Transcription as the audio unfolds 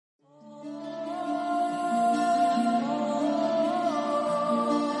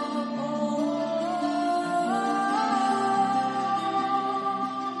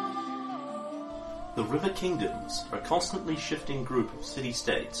River Kingdoms are a constantly shifting group of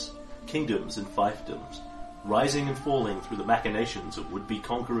city-states, kingdoms and fiefdoms, rising and falling through the machinations of would-be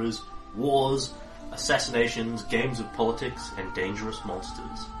conquerors, wars, assassinations, games of politics, and dangerous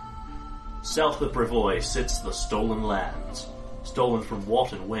monsters. South of Brevoy sits the Stolen Lands. Stolen from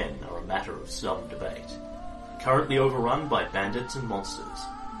what and when are a matter of some debate. Currently overrun by bandits and monsters.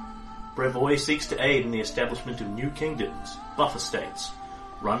 Brevoy seeks to aid in the establishment of new kingdoms, buffer states,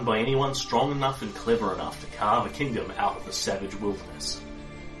 run by anyone strong enough and clever enough to carve a kingdom out of the savage wilderness.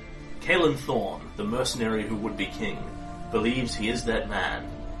 Caelan Thorne, the mercenary who would be king, believes he is that man.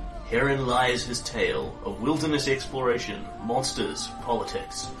 Herein lies his tale of wilderness exploration, monsters,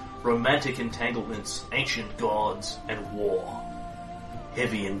 politics, romantic entanglements, ancient gods, and war.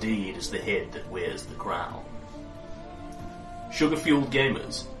 Heavy indeed is the head that wears the crown. Sugar-Fueled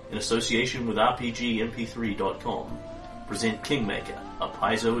Gamers, in association with RPGMP3.com, present Kingmaker, a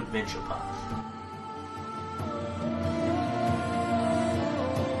Paizo adventure path.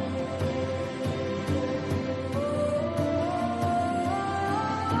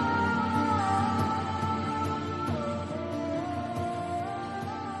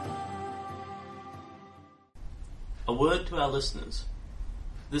 A word to our listeners.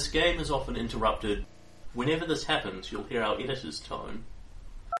 This game is often interrupted. Whenever this happens, you'll hear our editor's tone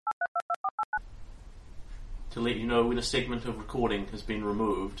to let you know when a segment of recording has been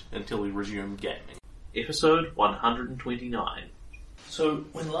removed until we resume gaming. Episode 129. So,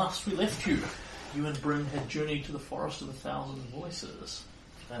 when last we left you, you and Bryn had journeyed to the Forest of a Thousand Voices,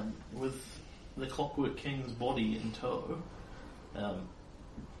 with the Clockwork King's body in tow.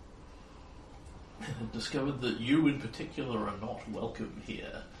 Discovered that you in particular are not welcome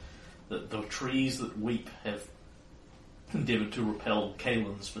here. That the trees that weep have endeavoured to repel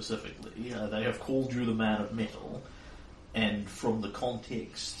Caelan specifically. They have called you the Man of Metal, and from the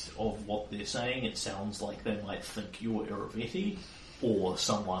context of what they're saying, it sounds like they might think you're Iravetti, or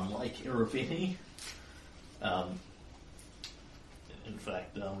someone like Iravetti. In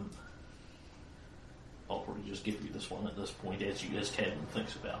fact, I'll probably just give you this one at this point as Caelan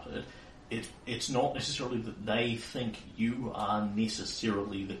thinks about it. It's not necessarily that they think you are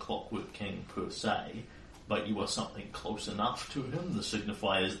necessarily the Clockwork King per se, but you are something close enough to him. The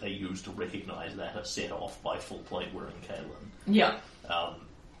signifiers they use to recognise that are set off by full plate wearing Caelan. Yeah.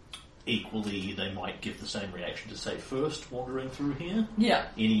 Equally, they might give the same reaction to, say, First wandering through here. Yeah.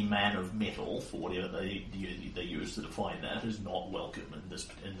 Any man of metal, for whatever they use to define that, is not welcome in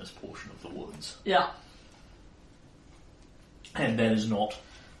this portion of the woods. Yeah. And that is not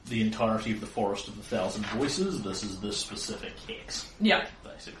the entirety of the Forest of the Thousand Voices. This is this specific hex. Yeah.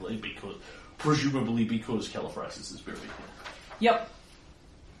 Basically, presumably because Califraxis is buried here. Yep.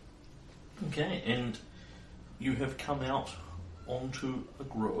 Okay, and you have come out onto a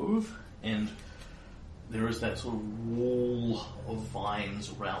grove, and there is that sort of wall of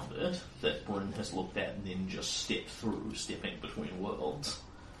vines around it that Bryn has looked at and then just stepped through, stepping between worlds,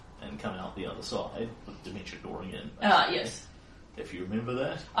 and come out the other side, with dimension dooring in. Yes. If you remember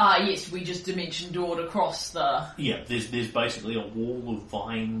that. Yes, we just dimension doored across the... Yeah, there's basically a wall of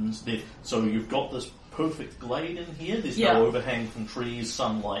vines. So you've got this perfect glade in here. There's no overhang from trees.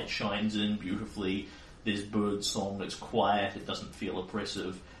 Sunlight shines in beautifully. There's bird song. It's quiet. It doesn't feel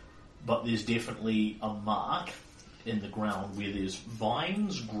oppressive. But there's definitely a mark in the ground where there's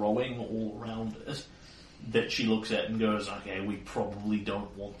vines growing all around it that she looks at and goes, okay, we probably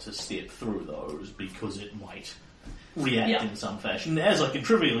don't want to step through those because it might react in some fashion. As I can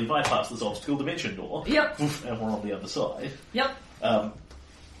trivially bypass this obstacle dimension door, and we're on the other side. Yep.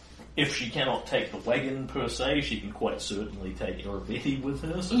 If she cannot take the wagon per se, she can quite certainly take Iravetti with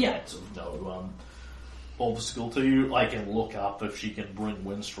her, so that's of no obstacle to you. I can look up if she can bring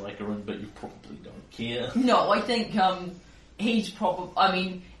Windstriker in, but you probably don't care. No, I think he's probably... I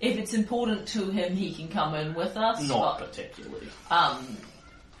mean, if it's important to him, he can come in with us. Not particularly.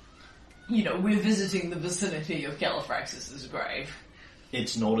 You know, we're visiting the vicinity of Califraxis' grave.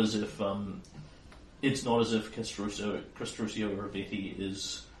 It's not as if Castruccio Iravetti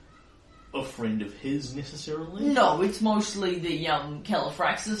is a friend of his necessarily. No, it's mostly the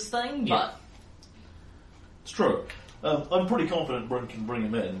Califraxis thing, but it's true. I'm pretty confident Bryn can bring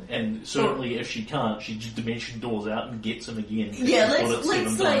him in, and certainly if she can't, she just dimension doors out and gets him again. Yeah, let's say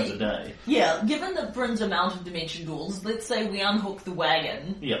 7 times a day. Yeah, given that Bryn's amount of dimension doors, let's say we unhook the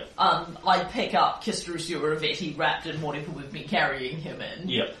wagon. Yep. I pick up Castruccio Iravetti wrapped in whatever we've been carrying him in.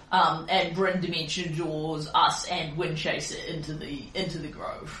 Yep. And Bryn dimension doors us and Windchaser into the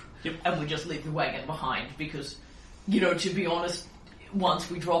grove. Yep. And we just leave the wagon behind because, you know, to be honest,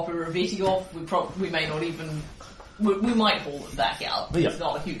 once we drop Iravetti off, we may not even We might haul them back out. Yeah. It's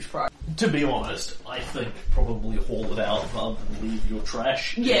not a huge price. To be honest, I think probably haul it out rather than leave your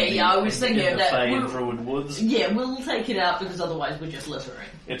trash. I was thinking in the that. Fey and Druid Woods. Yeah, we'll take it out because otherwise we're just littering.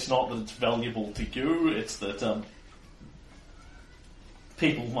 It's not that it's valuable to you, it's that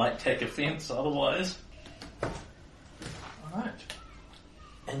people might take offence otherwise. Alright.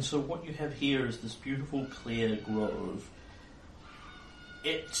 And so what you have here is this beautiful clear grove.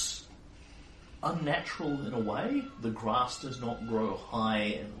 It's unnatural in a way. The grass does not grow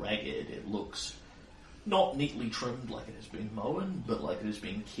high and ragged. It looks not neatly trimmed like it has been mown, but like it has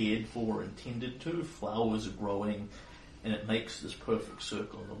been cared for and tended to. Flowers are growing, and it makes this perfect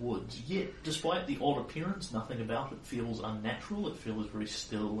circle in the woods. Yet, despite the odd appearance, nothing about it feels unnatural. It feels very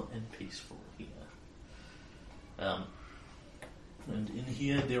still and peaceful here. And in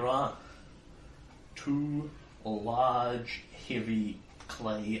here there are two large, heavy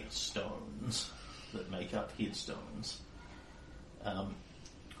clay stones that make up headstones.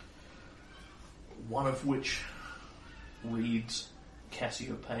 One of which reads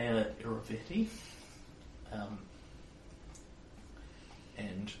Cassiopeia Iravetti,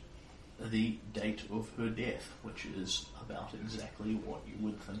 and the date of her death, which is about exactly what you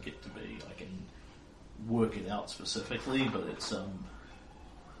would think it to be. I can work it out specifically, but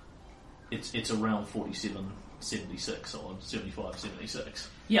it's around 4776 or 7576.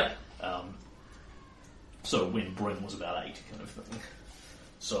 Yep. So when Bryn was about 8, kind of thing.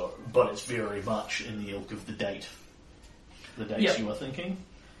 So, but it's very much in the ilk of the dates you are thinking.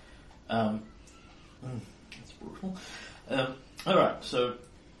 That's brutal. Alright, so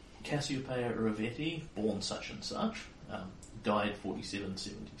Cassiopeia Iravetti, born such and such, died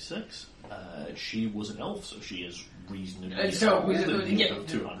 4776. She was an elf, so she is reasonably old, in the of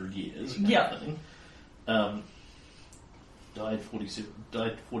 200 years. Yeah. Thing. Died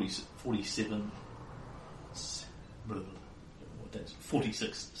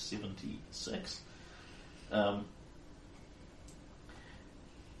 4676.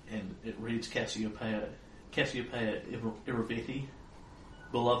 And it reads Cassiopeia Iravetti,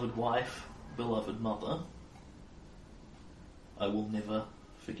 beloved wife, beloved mother, I will never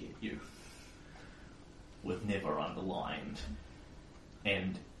forget you. With never underlined.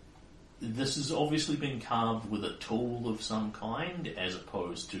 And this has obviously been carved with a tool of some kind, as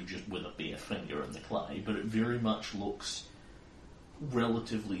opposed to just with a bare finger in the clay, but it very much looks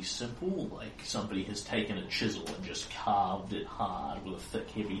relatively simple, like somebody has taken a chisel and just carved it hard with a thick,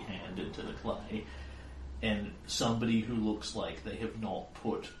 heavy hand into the clay, and somebody who looks like they have not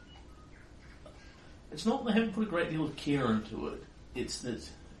put... It's not that they haven't put a great deal of care into it, it's that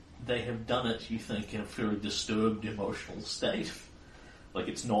they have done it, you think, in a very disturbed emotional state. Like,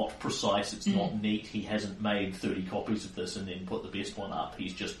 it's not precise, it's not neat, he hasn't made 30 copies of this and then put the best one up,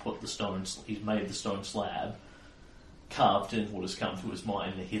 he's just put the stone, he's made the stone slab, carved in what has come to his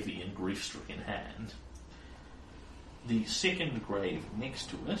mind, a heavy and grief-stricken hand. The second grave next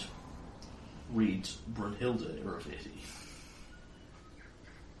to it reads Brunhilde Iravetti.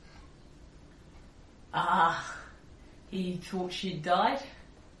 He thought she'd died?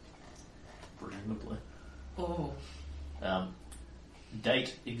 Presumably. Oh.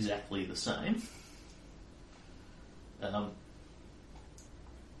 Date exactly the same. And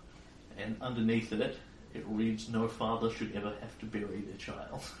underneath it reads, no father should ever have to bury their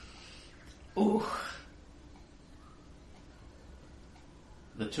child. Ooh.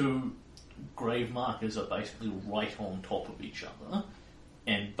 The two grave markers are basically right on top of each other,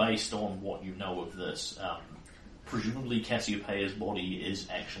 and based on what you know of this, presumably Cassiopeia's body is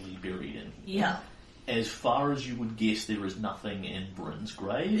actually buried in here. Yeah. As far as you would guess, there is nothing in Bryn's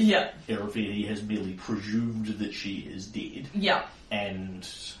grave. Yeah. Iravetti has merely presumed that she is dead. Yeah. And,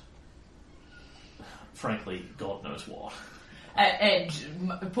 frankly, God knows what. And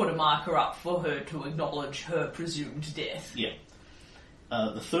put a marker up for her to acknowledge her presumed death. Yeah.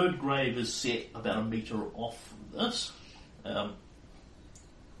 The third grave is set about a metre off from this.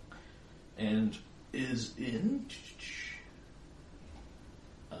 And is in...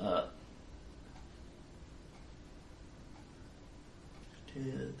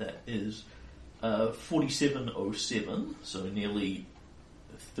 that is 4707, so nearly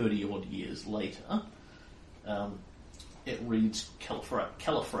 30 odd years later. It reads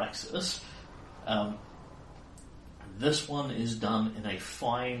Califraxis. This one is done in a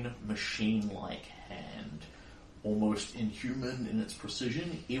fine machine-like hand, almost inhuman in its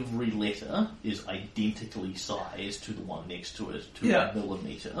precision. Every letter is identically sized to the one next to it, to a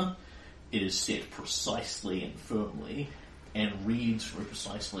millimetre. It is set precisely and firmly, and reads very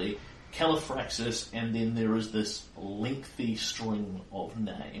precisely Califraxis, and then there is this lengthy string of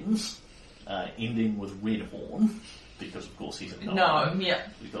names. ending with Redhorn, because of course he's a gnome. No, yeah.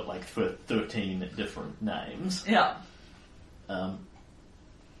 We've got like 13 different names. Yeah.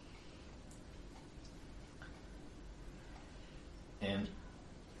 And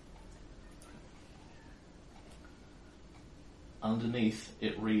underneath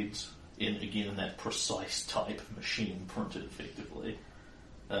it reads, in that precise type, machine printed effectively.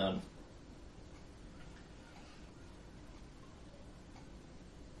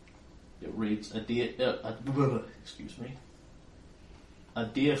 It reads, a dear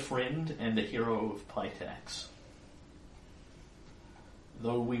friend and a hero of Pitax.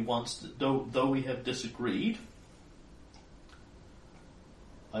 Though we have disagreed,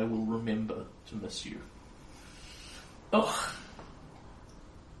 I will remember to miss you. Oh.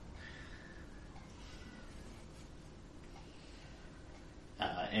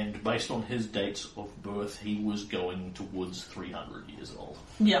 And based on his dates of birth, he was going towards 300 years old.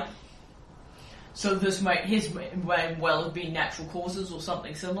 Yeah. So this may well have been natural causes or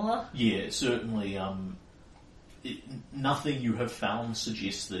something similar? Yeah, certainly. Nothing you have found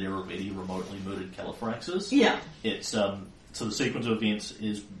suggests that Erevetti remotely murdered Califraxis. Yeah. It's so the sequence of events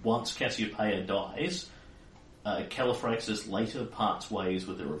is once Cassiopeia dies, Califraxis later parts ways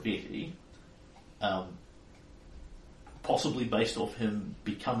with Erevetti, possibly based off him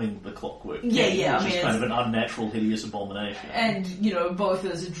becoming the Clockwork King, which is kind of an unnatural, hideous abomination. And, both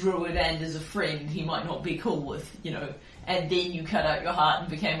as a druid and as a friend, he might not be cool with, and then you cut out your heart and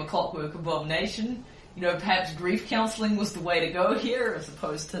became a Clockwork Abomination. Perhaps grief counselling was the way to go here, as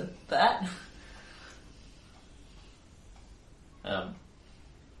opposed to that.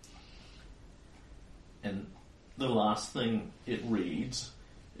 And the last thing it reads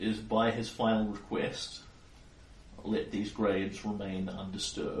is, by his final request, let these graves remain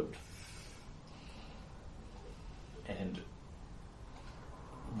undisturbed. And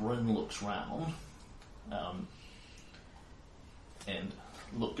Bryn looks round, and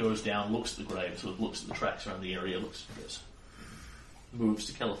goes down, looks at the grave, sort of looks at the tracks around the area, looks at this, moves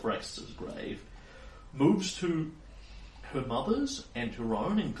to Califraxis' grave, moves to her mother's and her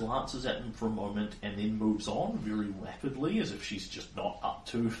own, and glances at them for a moment, and then moves on very rapidly, as if she's just not up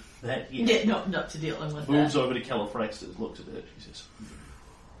to that yet. Yeah, not to dealing with moves that. over to Califraxis, looks at it, she says,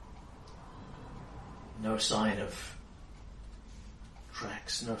 no sign of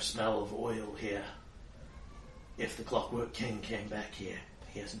tracks, no smell of oil here. If the Clockwork King came back here,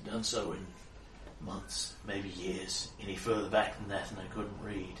 he hasn't done so in months, maybe years. Any further back than that, and I couldn't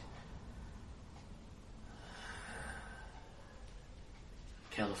read.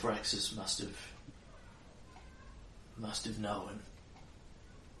 Califraxis must have known.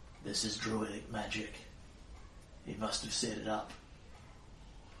 This is druidic magic. He must have set it up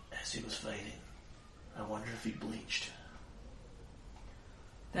as he was fading. I wonder if he bleached.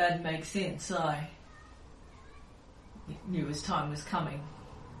 That makes sense. I knew his time was coming.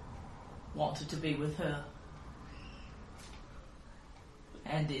 Wanted to be with her.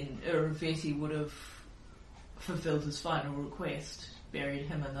 And then Erevetti would have fulfilled his final request, buried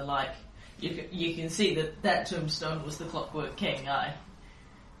him in the lake. You can see that tombstone was the Clockwork King, aye.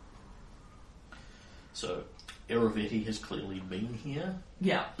 So, Erevetti has clearly been here,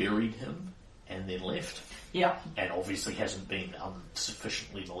 buried him, and then left. Yeah. And obviously hasn't been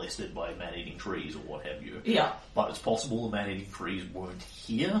sufficiently molested by man-eating trees or what have you. Yeah. But it's possible the man-eating trees weren't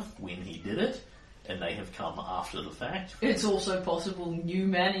here when he did it, and they have come after the fact. It's also possible new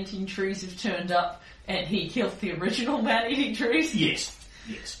man-eating trees have turned up and he killed the original man-eating trees. Yes.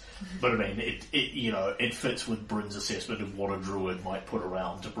 But I mean, it fits with Bryn's assessment of what a druid might put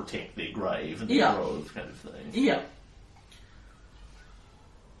around to protect their grave and their grove kind of thing. Yeah.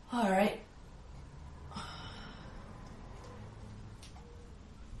 Alright.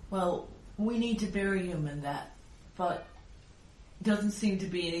 Well, we need to bury him in that, but doesn't seem to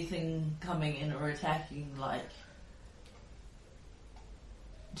be anything coming in or attacking, like...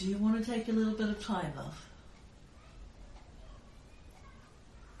 Do you want to take a little bit of time off?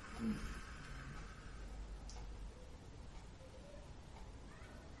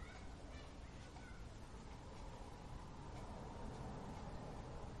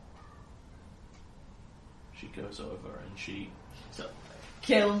 She goes over and she... So,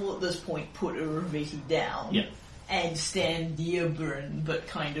 Kellen will at this point put Erevetti down and stand near Bryn, but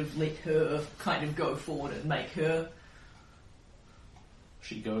kind of let her kind of go forward and make her...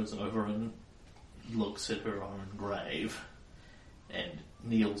 She goes over and looks at her own grave and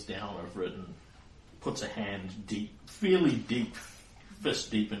kneels down over it and puts a hand deep, fairly deep, fist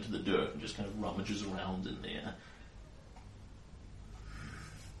deep into the dirt and just kind of rummages around in there.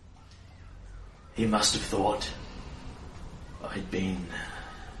 He must have thought I'd been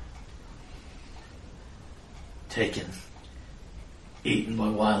Taken. Eaten by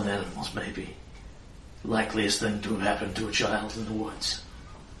wild animals, maybe. Likeliest thing to have happened to a child in the woods.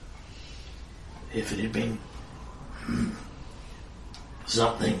 If it had been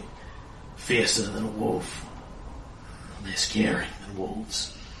something fiercer than a wolf, less caring than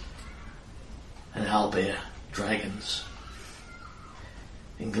wolves, an owlbear, dragons,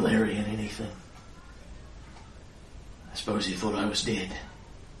 and Galarian anything. I suppose he thought I was dead.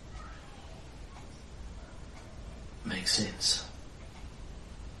 Makes sense.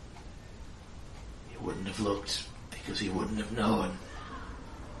 He wouldn't have looked because he wouldn't have known.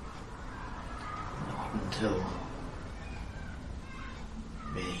 Not until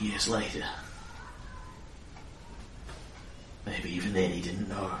many years later. Maybe even then he didn't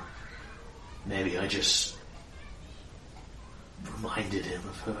know. Maybe I just reminded him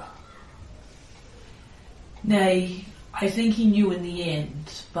of her. Nay, I think he knew in the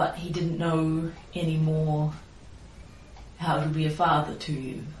end, but he didn't know any more how to be a father to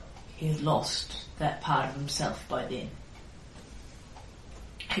you. He had lost that part of himself by then.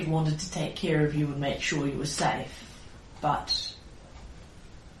 He wanted to take care of you and make sure you were safe, but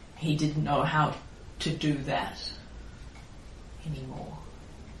he didn't know how to do that anymore.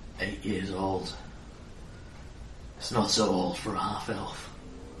 8 years old. It's not so old for a half-elf.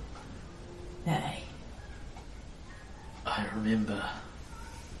 Nay. I remember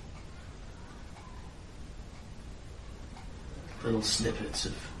little snippets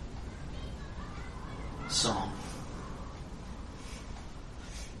of song,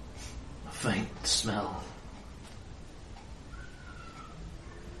 a faint smell,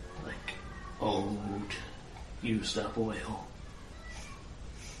 like old, used-up oil.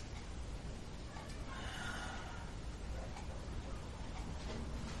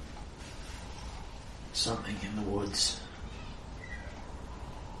 Something in the woods,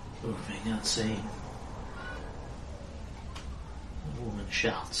 moving unseen. The woman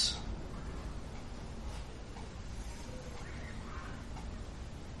shouts.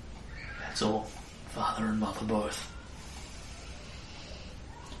 That's all. Father and mother both.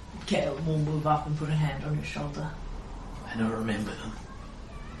 Caleb will move up and put a hand on your shoulder. I don't remember them.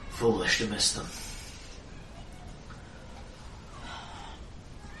 Foolish to miss them.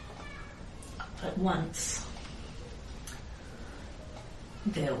 But once,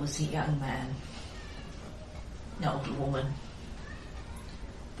 there was a young man, an older woman.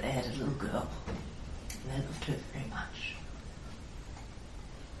 They had a little girl, and they loved her very much.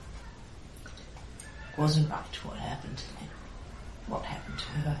 It wasn't right what happened to them, what happened to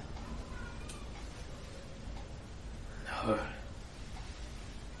her. No.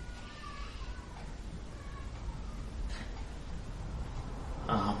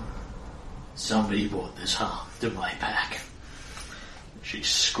 Somebody brought this harm to my pack. She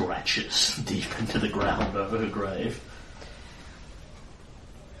scratches deep into the ground over her grave.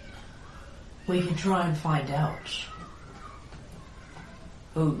 We can try and find out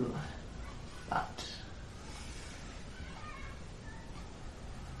who, but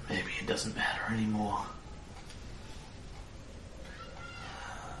maybe it doesn't matter anymore.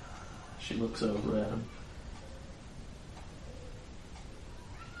 She looks over at him.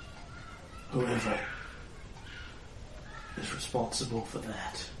 Whoever is responsible for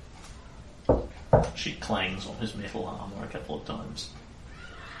that. She clangs on his metal armor a couple of times.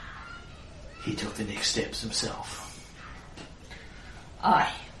 He took the next steps himself.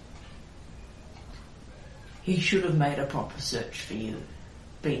 Aye. He should have made a proper search for you,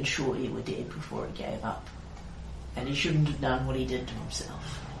 being sure you were dead before he gave up. And he shouldn't have done what he did to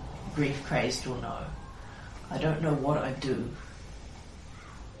himself. Grief crazed or no. I don't know what I'd do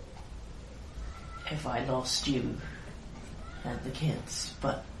if I lost you and the kids,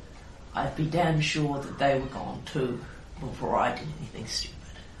 but I'd be damn sure that they were gone too before I did anything stupid.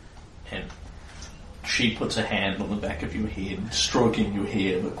 And she puts a hand on the back of your head, stroking your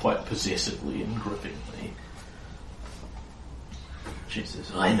hair, but quite possessively and grippingly. She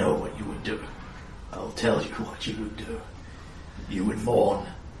says, I know what you would do. I'll tell you what you would do. You would mourn,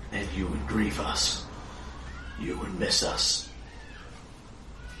 and you would grieve us. You would miss us.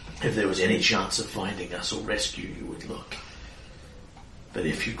 If there was any chance of finding us or rescue, you would look. But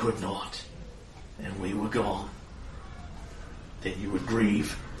if you could not, and we were gone, then you would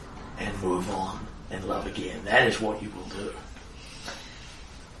grieve and move on and love again. That is what you will do.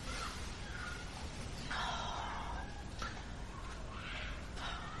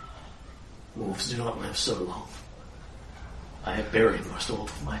 Wolves do not live so long. I have buried most all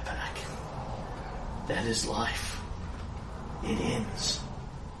of my pack. That is life. It ends.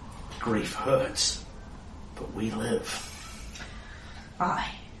 Grief hurts, but we live.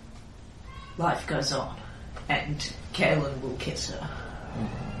 Aye. Life goes on, And Kaelin will kiss her.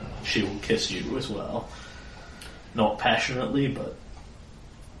 She will kiss you as well. Not passionately, but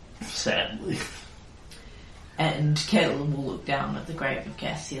sadly. And Kaelin will look down at the grave of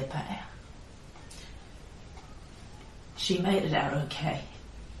Cassiopeia. She made it out okay.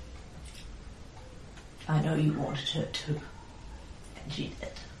 I know you wanted her to, and she did.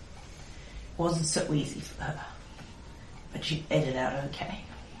 It wasn't so easy for her, but she made it out okay.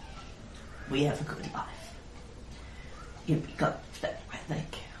 We have a good life. You'd be glad of that, I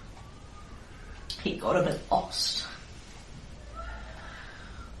think. He got a bit lost,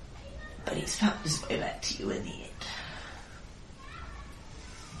 but he's found his way back to you in the end.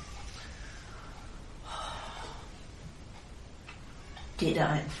 Did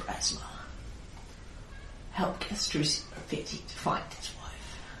I and Phrasma help Castruccio Fetti to find his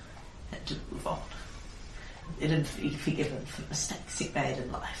wife and to move on? Let him be forgiven for mistakes he made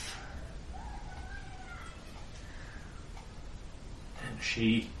in life. And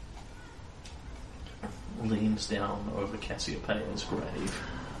she leans down over Cassiopeia's grave.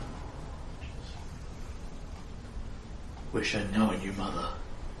 Wish I'd known you, Mother.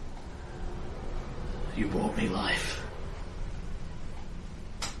 You brought me life.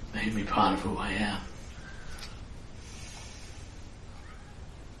 Made me part of who I am.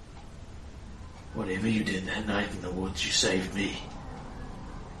 Whatever you did that night in the woods, you saved me.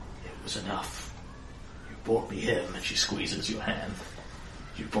 It was enough. You brought me him, and she squeezes your hand.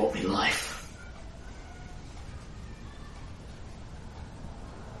 You brought me life.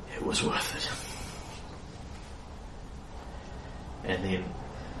 It was worth it. And then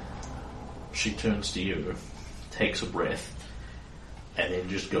she turns to you, takes a breath, and then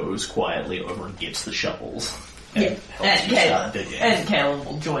just goes quietly over and gets the shovels. And helps you start digging. And Kaelin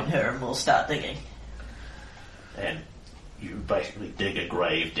will join her and we'll start digging. And you basically dig a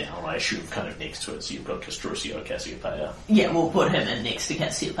grave down, I assume, kind of next to it, so you've got Castruccio Cassiopeia. Yeah, we'll put him in next to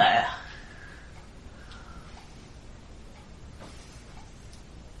Cassiopeia.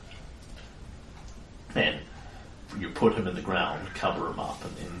 And you put him in the ground, cover him up,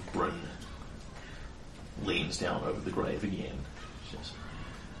 and then Bryn leans down over the grave again. Just,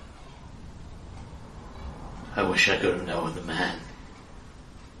 I wish I could have known the man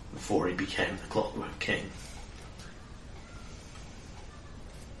before he became the Clockwork King.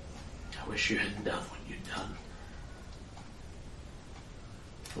 I wish you hadn't done what you'd done.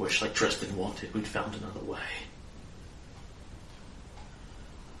 I wish, like Tristan wanted, we'd found another way.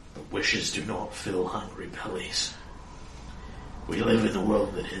 But wishes do not fill hungry bellies. We live in the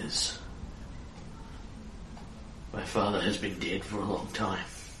world that is. My father has been dead for a long time.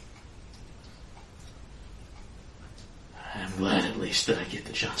 I'm glad at least that I get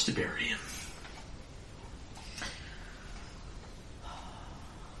the chance to bury him.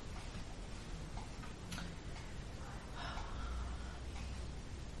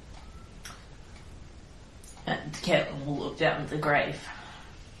 And Kaelin will look down at the grave.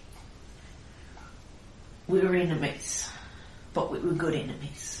 We were enemies, but we were good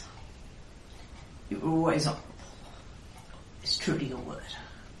enemies. You were always honourable. It's true to your word.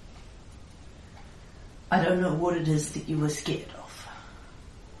 I don't know what it is that you were scared of.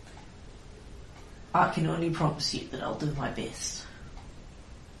 I can only promise you that I'll do my best.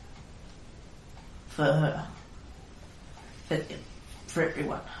 For her. For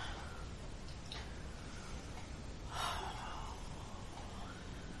everyone.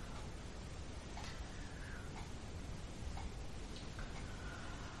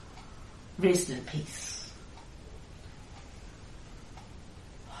 Rest in peace.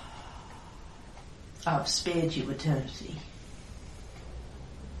 I've spared you eternity.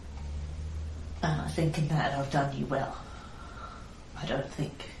 And I think in that I've done you well. I don't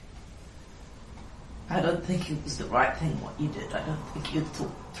think it was the right thing what you did. I don't think you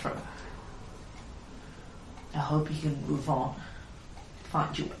thought it through. I hope you can move on.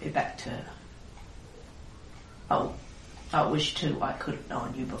 Find your way back to her. Oh, I wish too I could have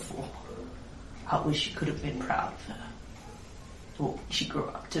known you before. I wish you could have been proud of her. Or she grew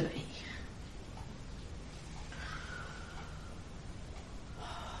up to be.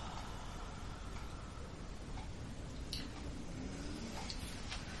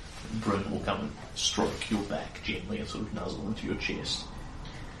 Bryn will come and stroke your back gently and sort of nuzzle into your chest.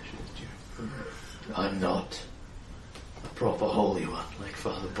 I'm not a proper holy one like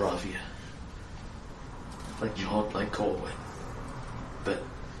Father Bravia, like John, like Corwin, but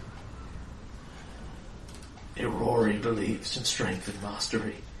Aurori believes in strength and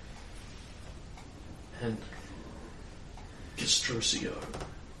mastery, and Castruccio,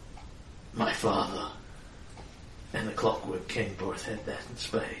 my father, and the Clockwork King both had that in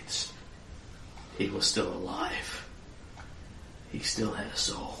spades. he was still alive. He still had a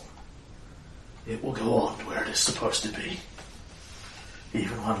soul. It will go on where it is supposed to be.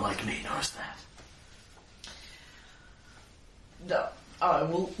 Even one like me knows that. No, I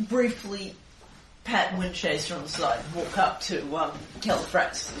will briefly pat Windchaser on the side and walk up to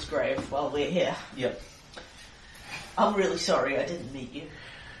Califrax's grave while we're here. Yep. I'm really sorry I didn't meet you.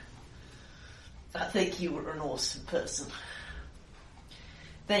 I think you were an awesome person.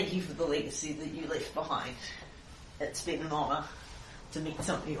 Thank you for the legacy that you left behind. It's been an honour to meet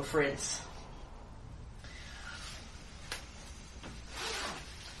some of your friends.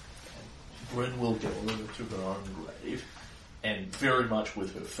 Bryn will go over to her own grave, and very much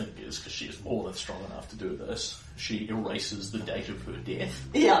with her fingers, because she is more than strong enough to do this, she erases the date of her death.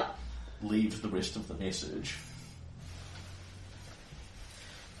 Yeah. Leaves the rest of the message,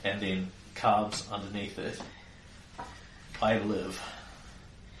 and then carves underneath it, I live.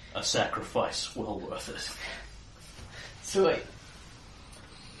 A sacrifice well worth it. Sweet.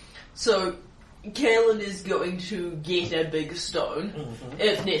 So, Kaelin is going to get a big stone,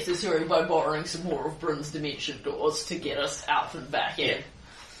 if necessary, by borrowing some more of Bryn's dimension doors to get us out and back in.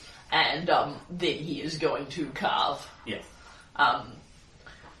 And then he is going to carve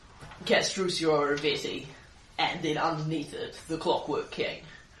Castruccio Rivetti, and then underneath it, the Clockwork King.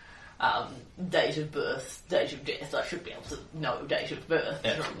 Date of birth, date of death. I should be able to know date of birth.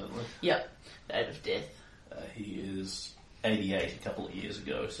 Absolutely. Yep, date of death. He is 88 a couple of years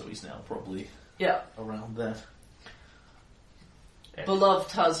ago, so he's now probably around that. And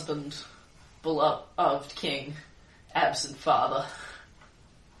beloved husband, beloved king, absent father.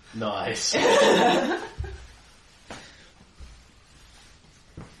 Nice.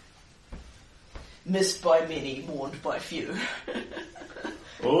 Missed by many, mourned by few.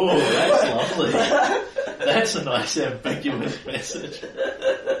 Oh, that's lovely. That's a nice ambiguous message.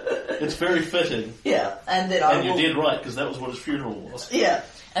 It's very fitting. Yeah, and then And you did right, because that was what his funeral was. Yeah,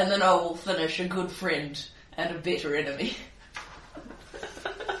 and then I will finish a good friend and a better enemy.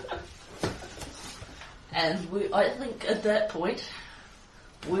 And I think at that point,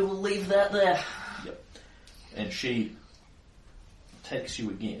 we will leave that there. Yep. And she takes you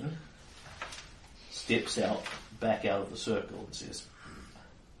again, steps back out of the circle and says,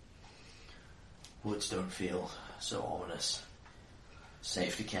 woods don't feel so ominous.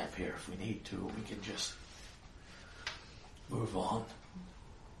 Safe to camp here if we need to. We can just move on.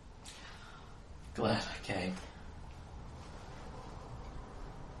 Glad I came.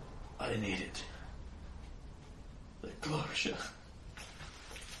 I needed the closure.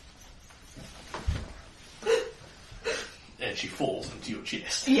 And she falls into your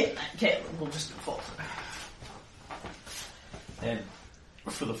chest. Yeah, Caitlin will just fall. And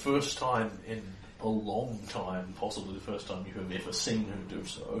for the first time in a long time, possibly the first time you have ever seen her do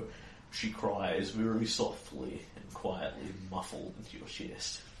so, she cries very softly and quietly, muffled into your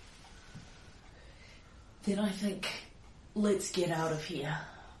chest. Then I think, let's get out of here.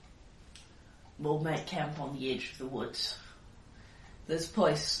 We'll make camp on the edge of the woods. This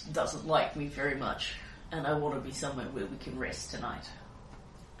place doesn't like me very much, and I want to be somewhere where we can rest tonight.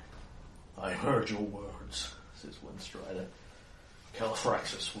 I heard your words, says Windstrider.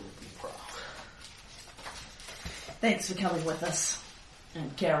 Califraxus will be proud. Thanks for coming with us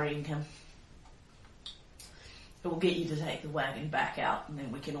and carrying him. We'll get you to take the wagon back out, and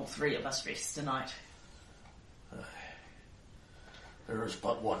then we can all three of us rest tonight. There is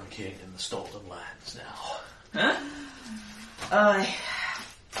but one king in the Stolen Lands now. Huh? I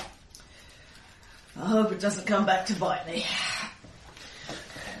hope it doesn't come back to bite me.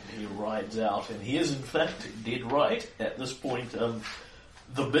 And he rides out, and he is in fact dead right. At this point,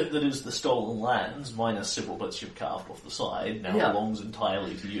 the bit that is the Stolen Lands, minus several bits you've carved off the side, now belongs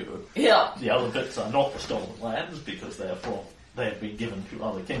entirely to you. Yeah. The other bits are not the Stolen Lands because they have been given to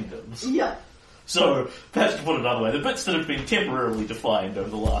other kingdoms. Yeah. So, perhaps to put it another way, the bits that have been temporarily defined over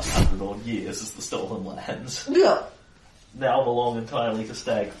the last 100 odd years as the Stolen Lands Yeah. now belong entirely to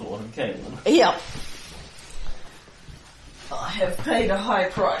Stagthorn and Caelin. Yeah. I have paid a high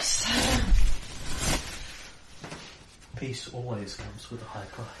price. Peace always comes with a high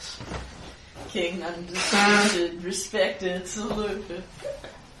price. King understood, respected, saluted.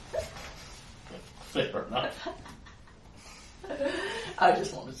 Fair enough. I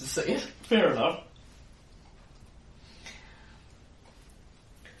just wanted to see it. Fair enough.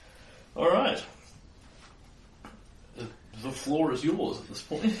 Alright. The floor is yours at this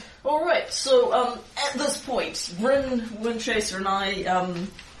point. Alright, so at this point, Bryn, Windchaser and I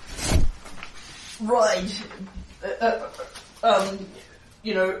ride,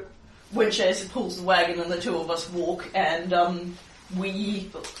 Windchaser pulls the wagon and the two of us walk, and we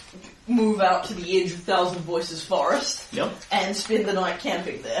move out to the edge of Thousand Voices Forest Yep. and spend the night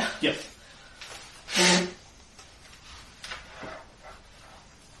camping there. Yep.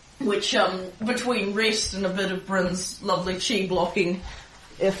 Which, between rest and a bit of Bryn's lovely chi blocking,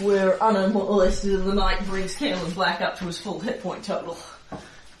 if we're unmolested in the night, brings Caelan Black up to his full hit point total.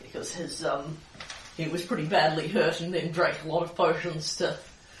 Because he was pretty badly hurt and then drank a lot of potions to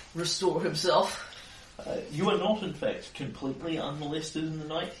restore himself. You are not, in fact, completely unmolested in the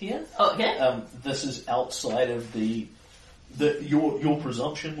night here. Okay. This is outside of your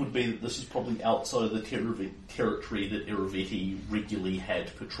presumption would be that this is probably outside of the territory that Irovetti regularly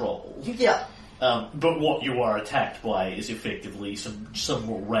had patrolled. Yeah. But what you are attacked by is effectively some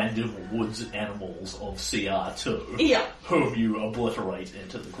random woods animals of CR2, Yeah. whom you obliterate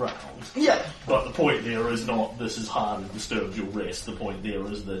into the ground. Yeah. But the point there is not this is hard and disturbs your rest. The point there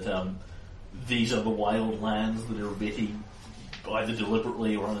is that these are the wild lands that Irovetti either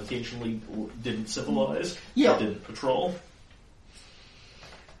deliberately or unintentionally didn't civilize, Yeah. or didn't patrol.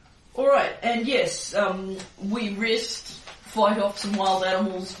 Alright, and yes, we rest, fight off some wild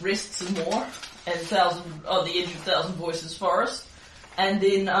animals, rest some more, and on the edge of Thousand Voices Forest, and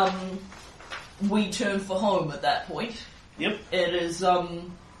then we turn for home at that point. Yep. It is,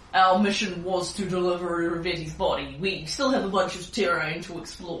 our mission was to deliver Irovetti's body. We still have a bunch of terrain to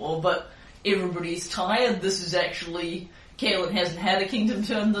explore, but everybody's tired. This is actually, Caelan hasn't had a kingdom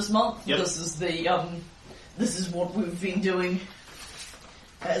turn this month. Yep. This is what we've been doing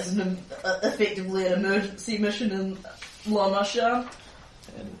as effectively an emergency mission in La Marchand.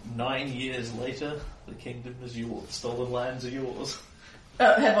 And 9 years later, the kingdom is yours. The stolen lands are yours.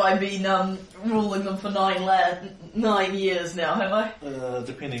 Have I been ruling them for 9 years now, have I?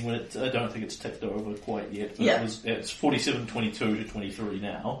 Depending when I don't think it's ticked over quite yet. But Yeah. it's 47-22 to 23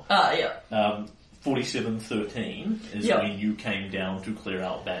 now. Yeah. 47-13 is Yeah. when you came down to clear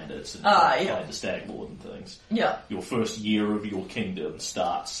out bandits and Yeah. fight the Stag Lord and things. Yeah. Your first year of your kingdom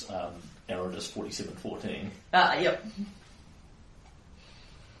starts Eridus 47-14. Yep.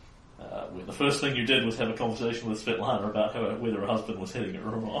 Where the first thing you did was have a conversation with Svetlana about whether her husband was hitting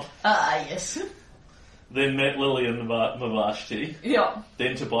her or not. Yes. Then met Lillian Mavashti. Yeah.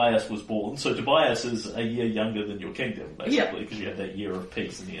 Then Tobias was born. So Tobias is a year younger than your kingdom, basically, Yeah. because you had that year of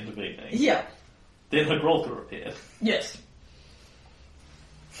peace in the intervening. Yeah. Then Hagrolka appeared. Yes.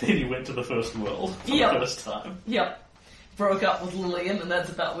 Then you went to the First World for Yeah. the first time. Yep. Broke up with Lillian, and that's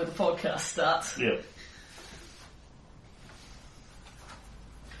about where the podcast starts. Yep.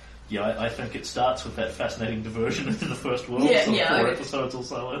 Yeah, I think it starts with that fascinating diversion into the First World. Yeah, so yeah, 4 okay. episodes or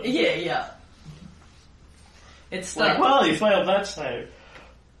so in. Yeah. It's Like, well, you failed that save.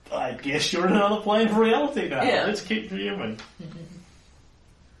 I guess you're in another plane of reality now. Yeah. Let's keep dreaming.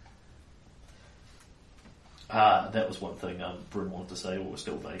 That was one thing Bryn wanted to say, while we're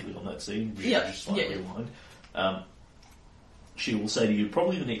still vaguely on that scene. Yeah, Just slightly yeah. rewind. She will say to you,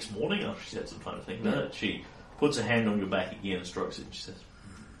 probably the next morning after she's had some time to think about it, she puts a hand on your back again and strokes it and she says,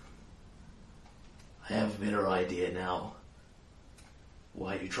 I have a better idea now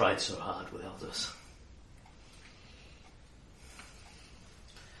why you tried so hard without us.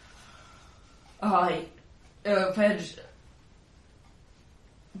 I have had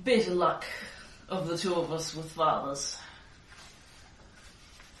better luck of the two of us with fathers.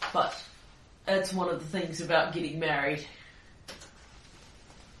 But that's one of the things about getting married.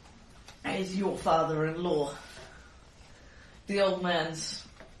 As your father-in-law. The old man's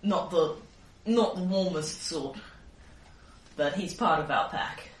not the warmest sort, but he's part of our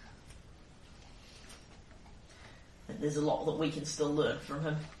pack. And there's a lot that we can still learn from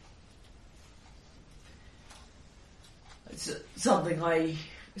him. It's something I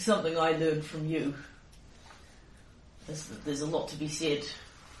learned from you. There's a lot to be said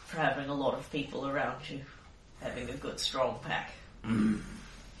for having a lot of people around you, having a good, strong pack.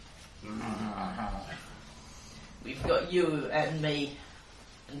 We've got you and me,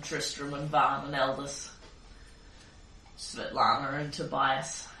 and Tristram and Van and Eldis, Svetlana and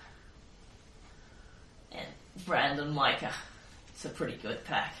Tobias, and Brandon and Micah. It's a pretty good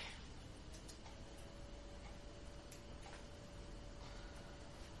pack.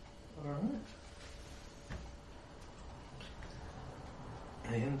 Alright.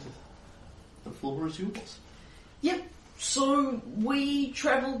 And the floor is yours. Yep. So we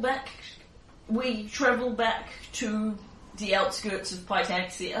travel back to the outskirts of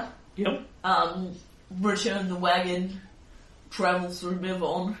Pytaxia. Yep. Return the wagon, travel through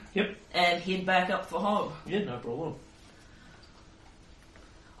Mivon, Yep. and head back up for home. Yeah, no problem.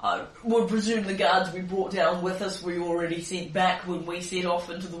 I would presume the guards we brought down with us we already sent back when we set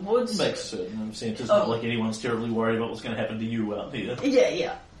off into the woods. Makes certain sense. It's not like anyone's terribly worried about what's going to happen to you out here.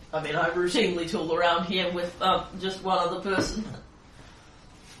 Yeah. I mean, I routinely tool around here with just one other person.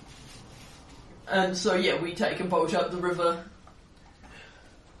 And so, yeah, we take a boat up the river.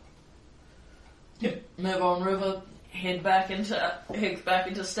 Yep. Move on river, head back into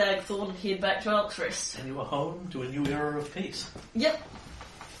Stagthorn and head back to Elk's Rest. And you are home to a new era of peace. Yep.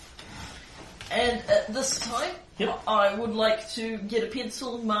 And at this time, I would like to get a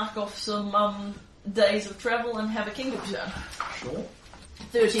pencil, mark off some days of travel and have a kingdom turn. Sure.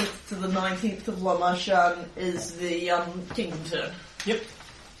 13th to the 19th of La Marchane is the kingdom turn. Yep.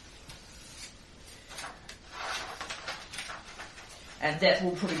 And that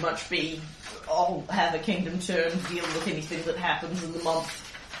will pretty much be, I'll have a kingdom turn, deal with anything that happens in the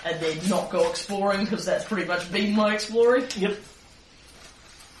month, and then not go exploring, because that's pretty much been my exploring. Yep.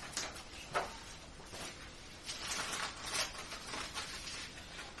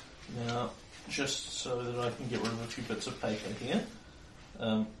 Now, just so that I can get rid of a few bits of paper here,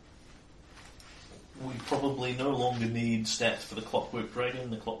 we probably no longer need stats for the Clockwork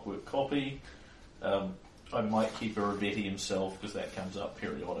Dragon, the Clockwork Copy. I might keep a Rivetti himself, because that comes up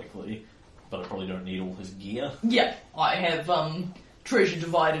periodically, but I probably don't need all his gear. Yeah, I have treasure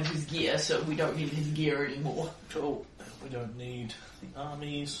divided his gear, so we don't need his gear anymore. Cool. We don't need the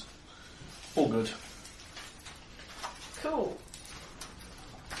armies. All good. Cool.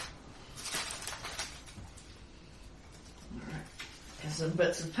 There's some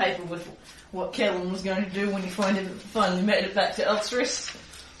bits of paper with what Kellen was going to do when he finally made it back to Elk's Rest.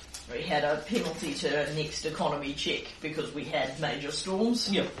 We had a penalty to next economy check because we had major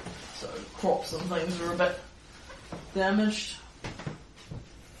storms. Yep. So crops and things were a bit damaged.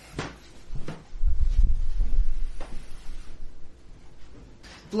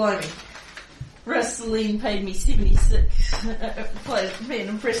 Blimey. Rasteline paid me 76, paid an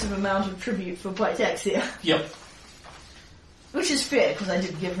impressive amount of tribute for Pitaxia. Yep. Which is fair, because I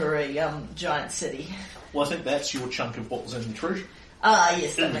did give her a giant city. Well, I think that's your chunk of what was in the treasury.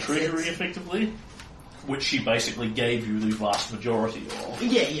 Yes, that in the makes treasury, sense. effectively, which she basically gave you the vast majority of.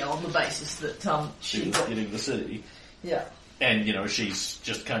 Yeah, on the basis that She was getting the city. Yeah. And, she's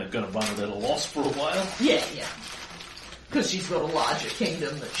just kind of going to run it at a loss for a while. Yeah. Because she's got a larger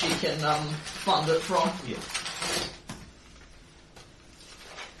kingdom that she can fund it from. Yeah.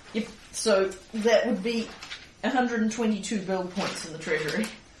 Yep, so that would be 122 build points in the treasury.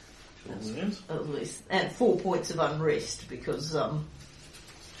 At least. And 4 points of unrest, because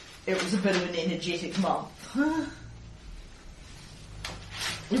it was a bit of an energetic month. A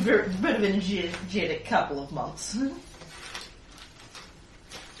bit of an energetic couple of months.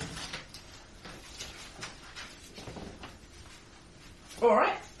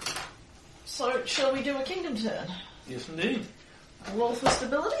 Alright. So, shall we do a kingdom turn? Yes, indeed. Roll for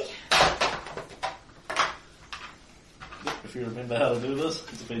stability? If you remember how to do this,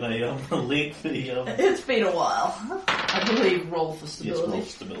 it's been a lengthy... It's been a while. I believe roll for stability. Yes, roll for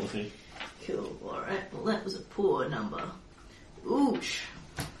stability. Cool, alright. Well, that was a poor number. Oosh.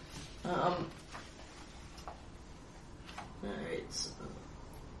 Alright, so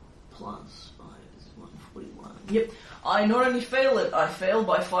plus 5 is 141. Yep. I not only fail it, I fail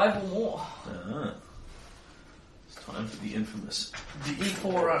by 5 or more. It's time for the infamous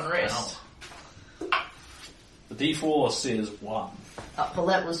D4 unrest. The D4 says 1. Well,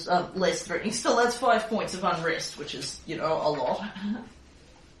 that was less threatening. Still, that's 5 points of unrest, which is, a lot.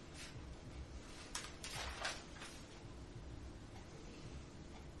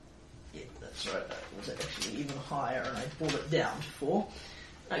 Yeah, that's right. That was actually even higher, and I brought it down to 4.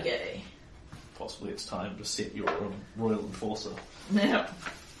 Okay. Possibly it's time to set your Royal Enforcer. Yep.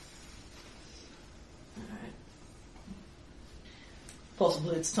 Alright.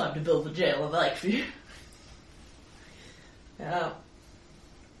 Possibly it's time to build the jail of Lakeview.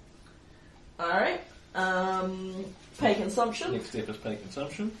 Alright. Pay consumption. Next step is pay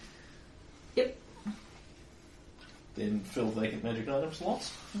consumption. Yep. Then fill vacant magic item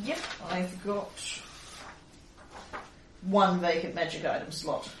slots. Yep. I've got 1 vacant magic item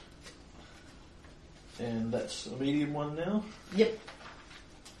slot. And that's a medium one now. Yep.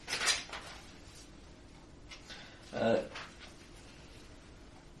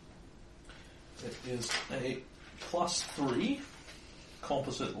 It is a +3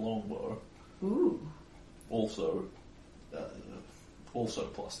 composite longbow. Ooh. Also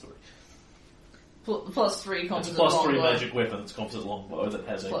 +3. +3 composite It's a +3 longbow. magic weapon. It's composite longbow that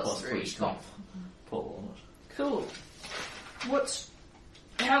has a +3 +3 strength pull on it. Cool.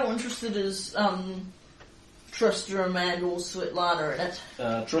 How interested is Tristram and or Svetlana in it.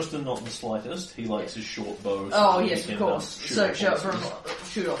 Tristan, not the slightest. He likes his short bow. Oh, so yes, he of can, course. So,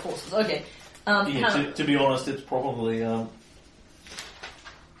 shoot off horses. Okay. To be honest, it's probably...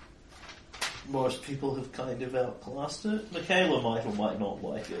 most people have kind of outclassed it. Michaela might or might not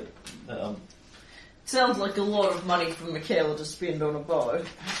like it. Sounds like a lot of money for Michaela to spend on a bow.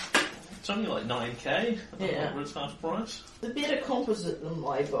 It's only like 9k. Yeah. It's half price. The better composite than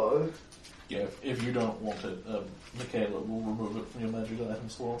my bow. Yeah, if you don't want it, Michaela will remove it from your magic item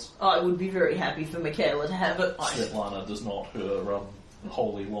slots. I would be very happy for Michaela to have it. Svetlana does not. Her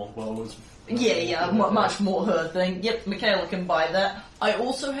holy longbow is... much more her thing. Yep, Michaela can buy that. I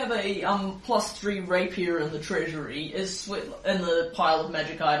also have a +3 rapier in the treasury. In the pile of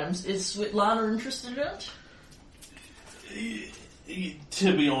magic items. Is Svetlana interested in it?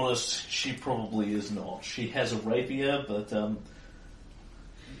 To be honest, she probably is not. She has a rapier, but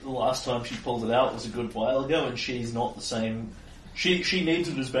the last time she pulled it out was a good while ago, and she's not the same. She needs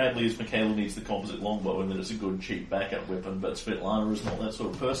it as badly as Michaela needs the composite longbow, and that it's a good, cheap backup weapon, but Svetlana is not that sort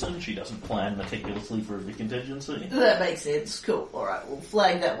of person. She doesn't plan meticulously for every contingency. That makes sense. Cool. Alright, we'll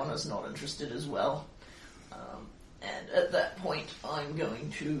flag that one as not interested as well. And at that point, I'm going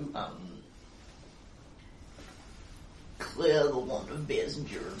to clear the Wand of Bear's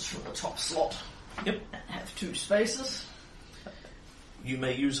Endurance from the top slot. Yep. And have 2 spaces. You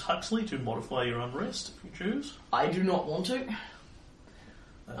may use Huxley to modify your unrest, if you choose. I do not want to.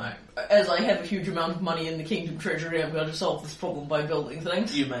 As I have a huge amount of money in the Kingdom Treasury, I'm going to solve this problem by building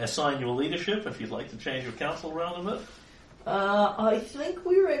things. You may assign your leadership if you'd like to change your council around a bit. I think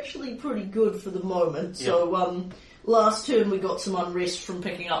we're actually pretty good for the moment. Yep. So, last turn we got some unrest from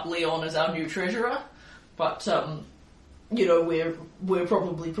picking up Leon as our new treasurer. But, we're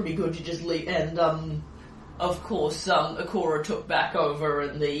probably pretty good to just leave. And, of course, Akora took back over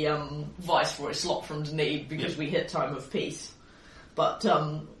in the Viceroy slot from Deneb because we hit time of peace. But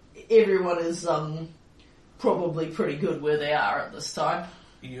everyone is probably pretty good where they are at this time.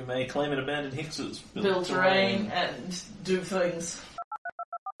 You may claim and abandon hexes. Build terrain and do things.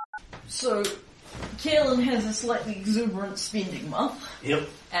 So, Kaelin has a slightly exuberant spending month. Yep.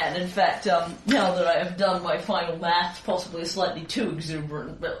 And in fact, now that I have done my final math, possibly a slightly too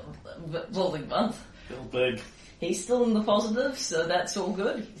exuberant building month. Build big. He's still in the positive, so that's all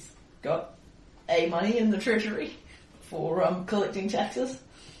good. He's got money in the treasury for collecting taxes.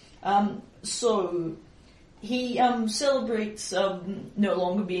 So he celebrates no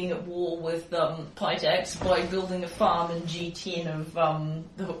longer being at war with Pitax by building a farm in G10 of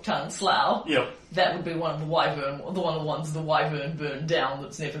the Hooktongue Slough. Yep. That would be one of the ones the Wyvern burned down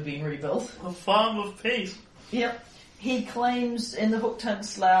that's never been rebuilt. A farm of peace. Yep. He claims in the Hooktongue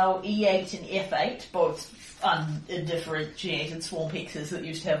Slough E8 and F8, both undifferentiated swamp hexes that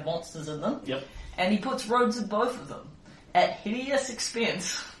used to have monsters in them. Yep. And he puts roads in both of them at hideous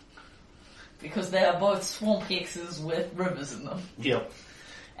expense because they are both swamp hexes with rivers in them. Yep.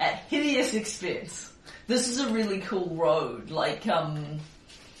 At hideous expense. This is a really cool road. Like,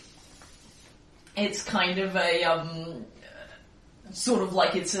 it's kind of a, sort of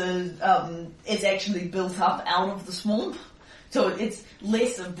like it's actually built up out of the swamp. So it's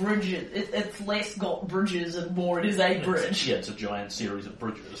less a bridge, it's less got bridges and more it is a bridge. It's a giant series of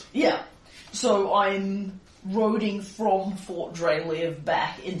bridges. Yeah. So I'm roading from Fort Drelev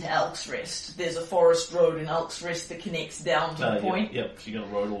back into Elk's Rest. There's a forest road in Elk's Rest that connects down to the point. Yep, so you're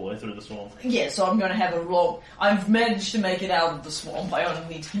going to road all the way through the swamp. Yeah, so I'm going to have a long... I've managed to make it out of the swamp. I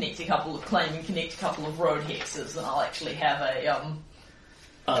only need to connect a couple of road hexes, and I'll actually have a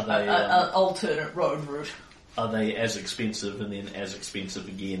alternate road route. Are they as expensive and then as expensive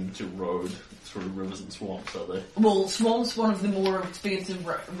again to road through rivers and swamps, are they? Well, swamp's one of the more expensive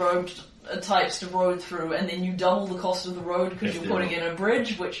road types to road through, and then you double the cost of the road because you're putting in a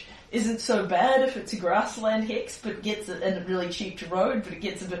bridge, which isn't so bad if it's a grassland hex, but gets it and really cheap to road, but it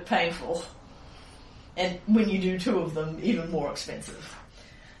gets a bit painful. And when you do 2 of them, even more expensive.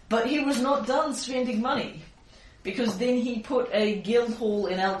 But he was not done spending money, because then he put a guild hall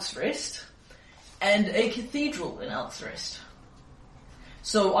in Elk's Rest and a cathedral in Elk's Rest.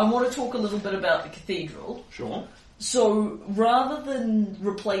 So I want to talk a little bit about the cathedral. Sure. So rather than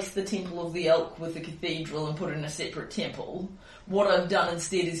replace the Temple of the Elk with the cathedral and put in a separate temple, what I've done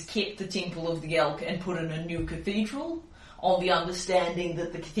instead is kept the Temple of the Elk and put in a new cathedral, on the understanding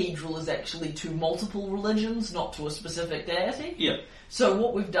that the cathedral is actually to multiple religions, not to a specific deity. Yeah. So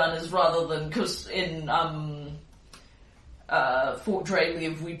what we've done is rather than... Because in Fort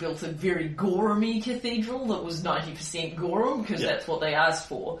Drelev we built a very Gorham-y cathedral that was 90% Gorham, because that's what they asked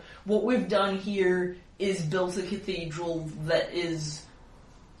for. What we've done here is built a cathedral that is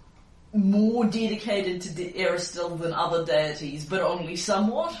more dedicated to Aristil than other deities, but only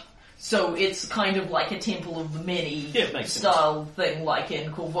somewhat. So it's kind of like a Temple of the Many style thing, like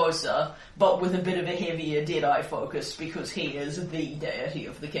in Korvosa, but with a bit of a heavier Deadeye focus, because he is the deity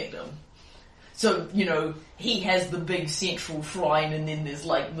of the kingdom. So, he has the big central shrine, and then there's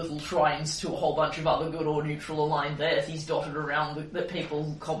like little shrines to a whole bunch of other good or neutral aligned deities dotted around that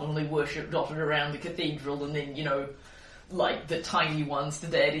people commonly worship, dotted around the cathedral, and then, like the tiny ones, the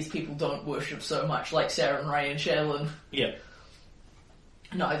deities people don't worship so much, like Sarenrae and Shaylin. Yeah.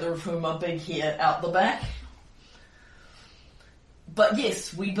 Neither of whom are big here out the back. But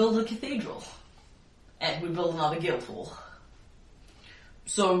yes, we build a cathedral. And we build another guild hall.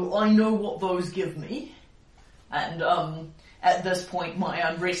 So I know what those give me. And at this point my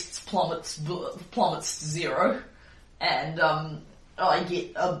unrest plummets to 0. And I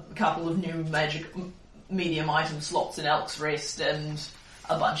get a couple of new magic medium item slots in Elk's Rest and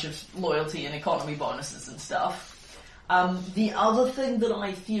a bunch of loyalty and economy bonuses and stuff. The other thing that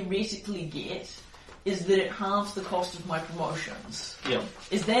I theoretically get is that it halves the cost of my promotions. Yeah.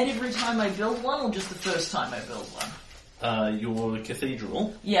 Is that every time I build one, or just the first time I build one? Your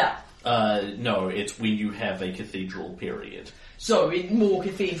cathedral? Yeah. No, it's when you have a cathedral period. So more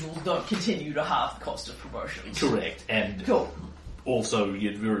cathedrals don't continue to halve the cost of promotions. Correct, and cool. Also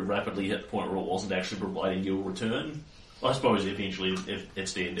you'd very rapidly hit the point where it wasn't actually providing you a return. I suppose eventually, if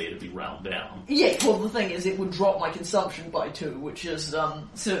it's D&D, it'd be round down. Yeah, well, the thing is, it would drop my consumption by 2, which is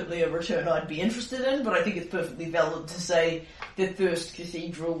certainly a return I'd be interested in, but I think it's perfectly valid to say that first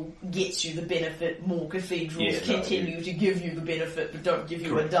cathedral gets you the benefit, more cathedrals continue to give you the benefit, but don't give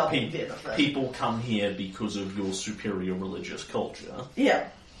you a double benefit. People come here because of your superior religious culture. Yeah.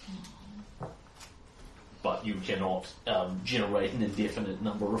 But you cannot generate an indefinite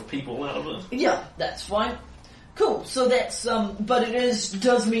number of people out of it. Yeah, that's fine. Cool, so that's, but it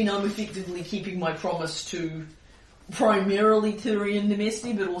does mean I'm effectively keeping my promise to primarily Tyrion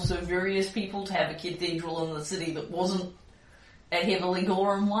Nemesti, but also various people to have a cathedral in the city that wasn't a heavily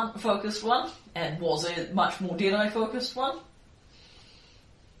Gorum focused one, and was a much more Deadeye focused one.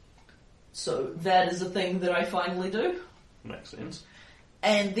 So that is a thing that I finally do. Makes sense.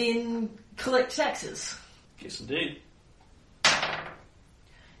 And then collect taxes. Yes, indeed.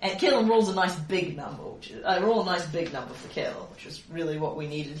 And Kellen rolls a nice big number, I roll a nice big number for Kellen, which is really what we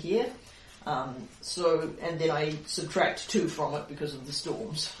needed here. And then I subtract 2 from it because of the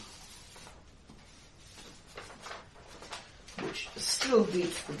storms. Which still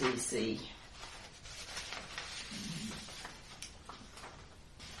beats the DC.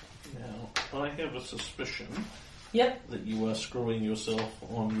 Now, I have a suspicion that you are screwing yourself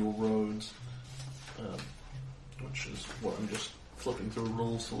on your roads, which is what I'm just flipping through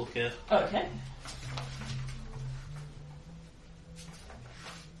rules to look at. Okay.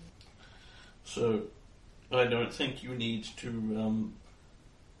 So, I don't think you need to,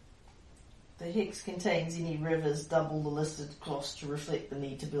 The Hex contains any rivers, double the listed cost to reflect the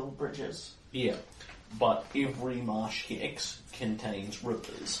need to build bridges. Yeah, but every marsh hex contains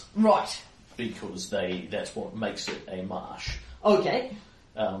rivers. Right. Because that's what makes it a marsh. Okay.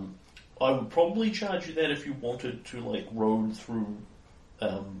 I would probably charge you that if you wanted to, road through,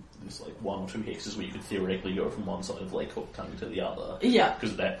 there's 1 or 2 hexes where you could theoretically go from one side of Lake Hooktongue to the other. Yeah.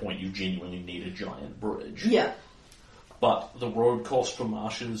 Because at that point you genuinely need a giant bridge. Yeah. But the road cost for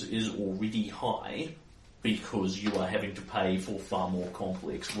marshes is already high because you are having to pay for far more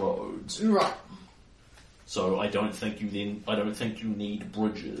complex roads. Right. So I don't think you need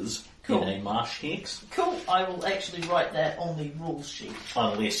bridges in a marsh hex. Cool, I will actually write that on the rules sheet.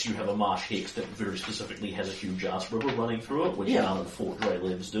 Unless you have a marsh hex that very specifically has a huge ass river running through it, which none of Fort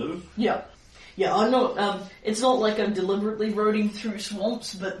Draylebs do. Yeah. Yeah, I'm not, it's not like I'm deliberately roading through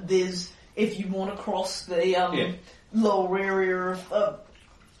swamps, but if you want to cross the, lower area of,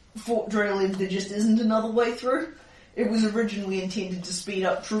 Fort Draylebs, there just isn't another way through. It was originally intended to speed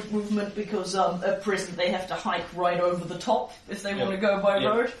up troop movement because at present they have to hike right over the top if they want to go by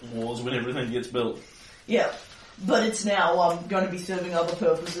road. Wars when everything gets built. Yeah, but it's now going to be serving other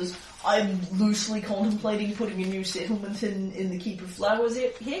purposes. I'm loosely contemplating putting a new settlement in the Keep of Flowers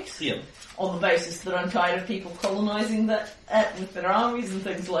hex. Yeah. On the basis that I'm tired of people colonising that with their armies and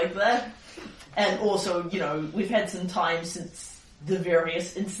things like that. And also, we've had some time since the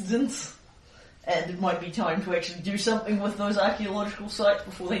various incidents. And it might be time to actually do something with those archaeological sites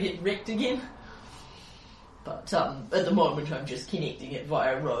before they get wrecked again. But at the moment I'm just connecting it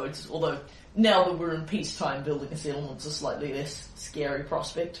via roads, although now that we're in peacetime, building a settlement's a slightly less scary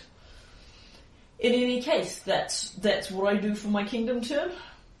prospect. In any case, that's what I do for my kingdom turn.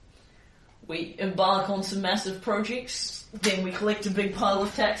 We embark on some massive projects, then we collect a big pile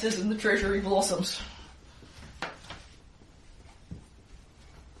of taxes and the treasury blossoms.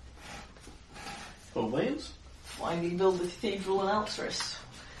 For Williams? Finally build the cathedral in Alcatraz.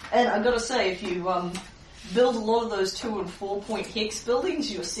 And I've got to say, if you build a lot of those 2 and 4 point hex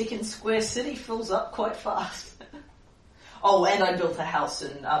buildings, your second square city fills up quite fast. Oh, and I built a house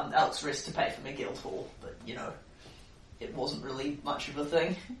in Alcatraz to pay for my guild hall, but, you know, it wasn't really much of a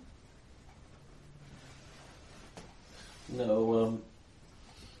thing. No,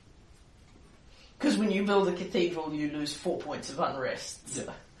 Because when you build a cathedral, you lose 4 points of unrest, so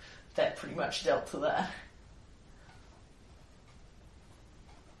yeah. that pretty much dealt to that.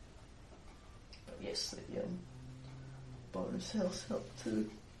 But yes, the bonus health helped too.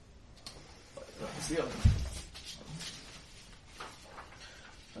 That was the other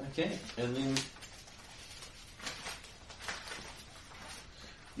one. Okay, and then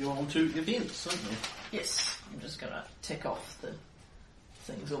you're on to events, aren't you? Yes, I'm just going to tick off the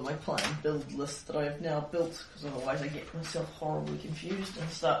things on my plan build list that I have now built, because otherwise I get myself horribly confused and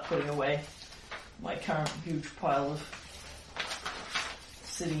start putting away my current huge pile of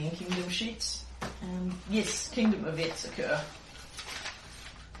city and kingdom sheets. And yes, kingdom events occur.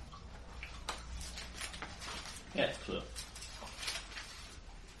 Yeah, so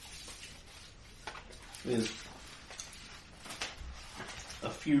there's a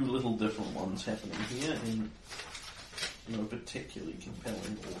few little different ones happening here in no particularly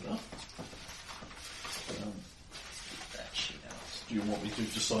compelling order. That shit out. Do you want me to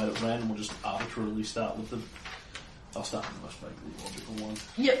decide at random or just arbitrarily start with the... I'll start with the most vaguely logical one.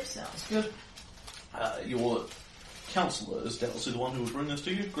 Yep, sounds good. Your counsellor is doubtlessly the one who would bring this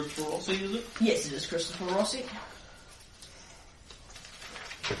to you, Christopher Rossi, is it? Yes, it is Christopher Rossi.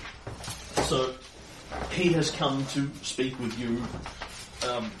 So, he has come to speak with you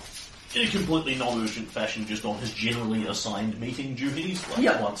in a completely non-urgent fashion, just on his generally assigned meeting duties,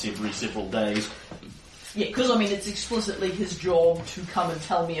 like once every several days. Yeah, because, I mean, it's explicitly his job to come and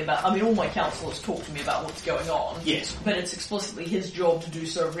tell me about... I mean, all my counsellors talk to me about what's going on. Yes. But it's explicitly his job to do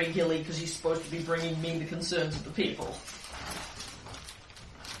so regularly because he's supposed to be bringing me the concerns of the people.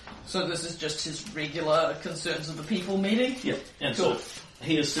 So this is just his regular concerns of the people meeting? Yep. And cool. so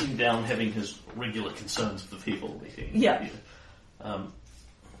he is sitting down having his regular concerns of the people meeting. Yeah. Let's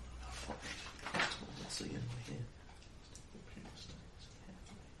see here.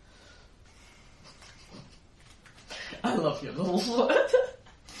 I love your little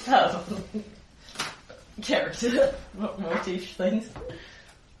character motif things.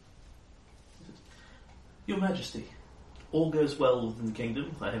 Your Majesty, all goes well within the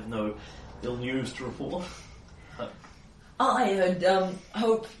kingdom. I have no ill news to report. I would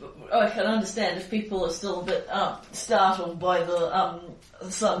hope, I can understand if people are still a bit startled by the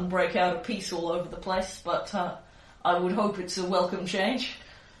sudden breakout of peace all over the place, but I would hope it's a welcome change.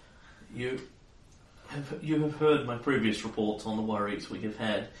 You have heard my previous reports on the worries we have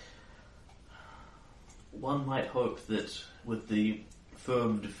had. One might hope that with the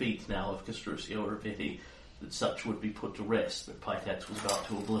firm defeat now of Castruccio Ravetti, that such would be put to rest, that Pitax was about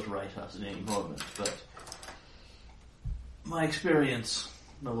to obliterate us at any moment, but my experience,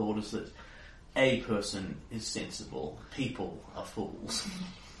 my lord, is that a person is sensible, people are fools.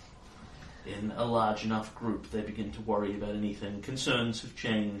 In a large enough group, they begin to worry about anything. Concerns have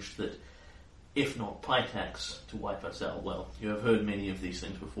changed that, if not Pitax to wipe us out, well, you have heard many of these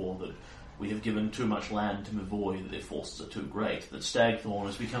things before, that we have given too much land to Mavoy, that their forces are too great, that Stagthorn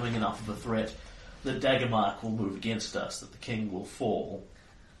is becoming enough of a threat, that Daggermark will move against us, that the king will fall.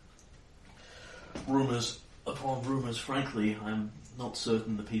 Rumours upon rumours, frankly, I'm not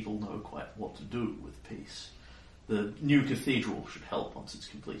certain the people know quite what to do with peace. The new cathedral should help once it's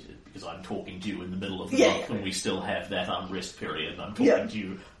completed, because I'm talking to you in the middle of the month when we still have that unrest period, and I'm talking to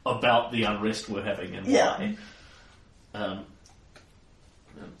you about the unrest we're having and why.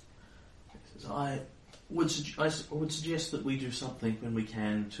 I would suggest that we do something when we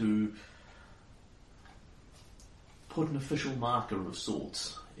can to put an official marker of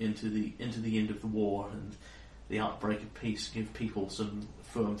sorts into the end of the war and the outbreak of peace, give people some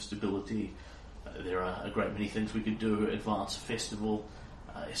firm stability. There are a great many things we could do: advance a festival,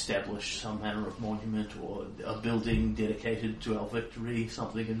 establish some manner of monument, or a building dedicated to our victory,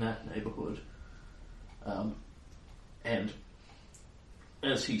 something in that neighbourhood. And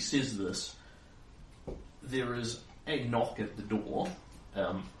as he says this, there is a knock at the door,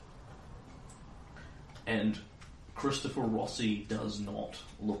 and Christopher Rossi does not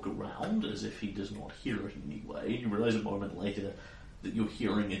look around as if he does not hear it in any way. You realise a moment later that you're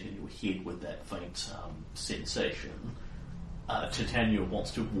hearing it in your head with that faint sensation. Titania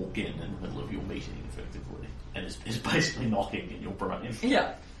wants to walk in the middle of your meeting, effectively, and is basically knocking in your brain.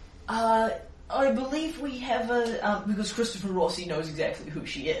 Yeah. I believe we have because Christopher Rossi knows exactly who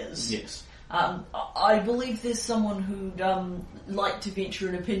she is. Yes. I believe there's someone who'd like to venture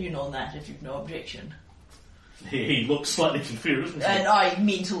an opinion on that, if you've no objection. He looks slightly confused. And I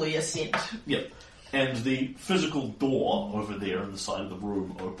mentally assent. Yep. And the physical door over there on the side of the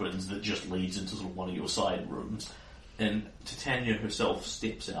room opens that just leads into sort of one of your side rooms. And Titania herself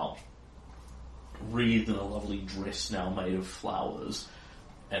steps out, wreathed in a lovely dress now made of flowers.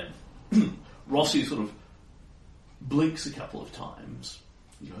 And Rossi sort of blinks a couple of times,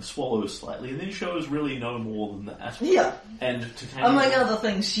 swallows slightly, and then shows really no more than that. Yeah. And Titania... Among other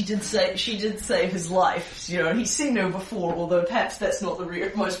things, she did save his life. He's seen her before, although perhaps that's not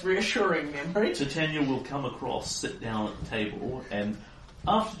the most reassuring memory. Titania will come across, sit down at the table, and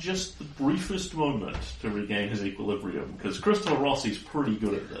after just the briefest moment to regain his equilibrium, because Christopher Rossi's pretty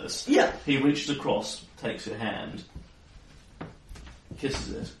good at this, yeah, he reaches across, takes her hand, kisses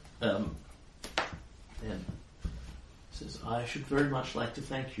it, and says, "I should very much like to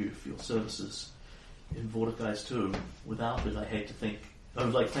thank you for your services in Vortigai's tomb. Without it, I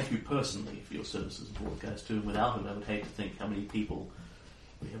would like to thank you personally for your services in Vortigai's tomb. Without it, I would hate to think how many people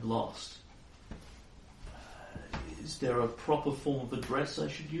we have lost. Is there a proper form of address I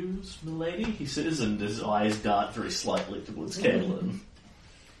should use, milady?" he says, and his eyes dart very slightly towards Caitlin.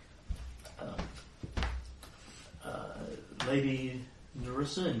 Lady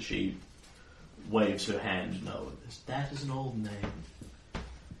Nerissa, and she waves her hand. "No, that is an old name.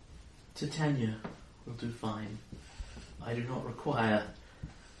 Titania will do fine. I do not require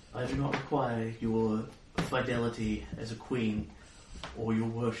your fidelity as a queen or your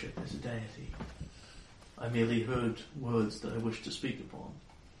worship as a deity. I merely heard words that I wish to speak upon."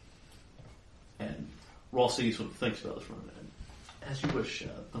 And Rossi sort of thinks about this for a minute. "As you wish,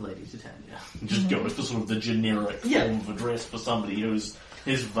 Milady Titania." Just goes for sort of the generic form of address for somebody who's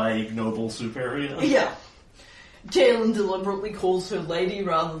his vague noble superior. Yeah. Caitlin deliberately calls her lady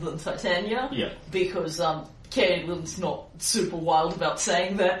rather than Titania. Yeah. Because Caitlin's not super wild about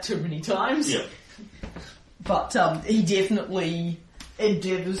saying that too many times. Yeah. But he definitely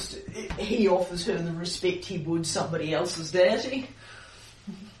endeavours, he offers her the respect he would somebody else's deity.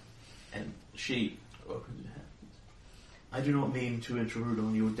 And she opens her hand. "I do not mean to intrude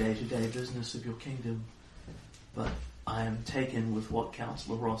on your day-to-day business of your kingdom, but I am taken with what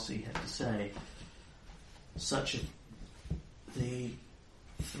Councillor Rossi had to say. The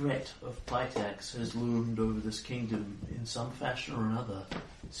threat of Pitax has loomed over this kingdom in some fashion or another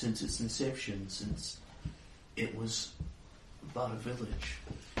since its inception, since it was but a village.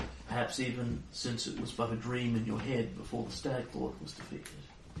 Perhaps even since it was but a dream in your head before the Stag Lord was defeated."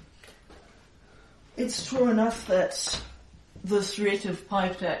 It's true enough that the threat of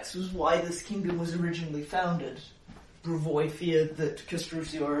Pitax was why this kingdom was originally founded. Brevoy feared that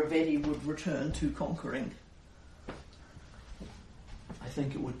Castruccio Ravetti would return to conquering. "I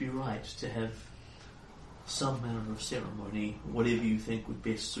think it would be right to have some manner of ceremony, whatever you think would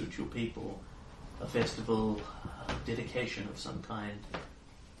best suit your people. A festival, a dedication of some kind,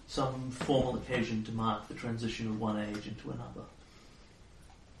 some formal occasion to mark the transition of one age into another."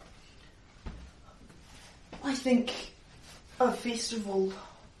 I think a festival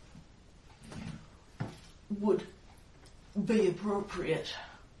would be appropriate.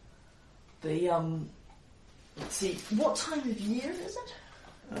 Let's see, what time of year is it?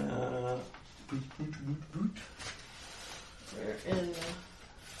 We're in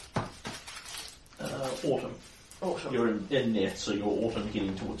Autumn. autumn. You're in there, so you're autumn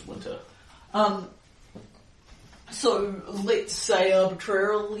heading towards winter. So let's say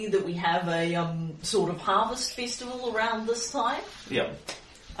arbitrarily that we have a sort of harvest festival around this time. Yeah.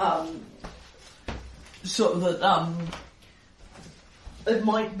 So that it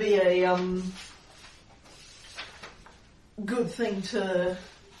might be a good thing to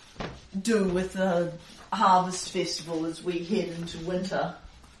do with the harvest festival as we head into winter.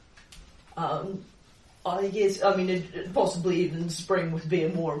 I guess, possibly even spring would be a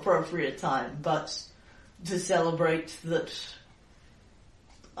more appropriate time, but to celebrate that,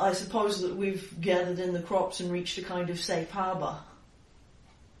 I suppose that we've gathered in the crops and reached a kind of safe harbour.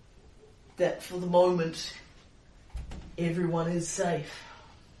 That for the moment, everyone is safe.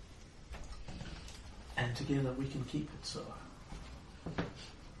 And together we can keep it so.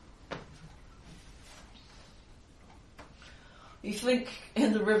 You think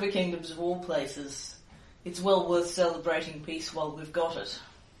in the River Kingdoms of all places, it's well worth celebrating peace while we've got it.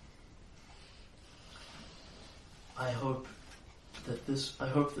 I hope that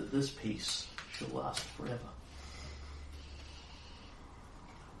this peace shall last forever.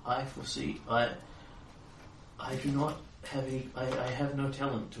 I foresee. I do not have any. I have no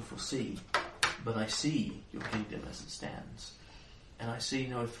talent to foresee, but I see your kingdom as it stands, and I see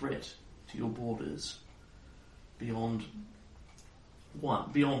no threat to your borders beyond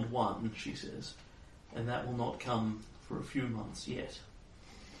one, she says, and that will not come for a few months yet.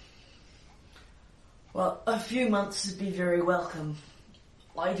 Well, a few months would be very welcome.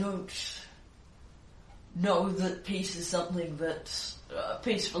 I don't know that peace is something that...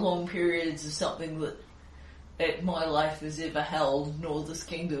 peace for long periods is something that my life has ever held, nor this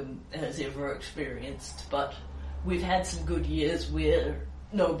kingdom has ever experienced, but we've had some good years where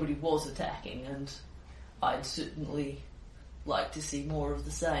nobody was attacking, and I'd certainly like to see more of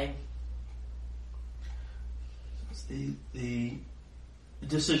the same. The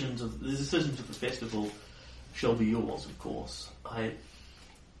decisions of the festival shall be yours, of course.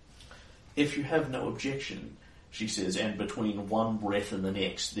 If you have no objection, she says, and between one breath and the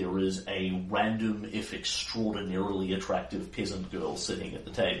next there is a random, if extraordinarily attractive peasant girl sitting at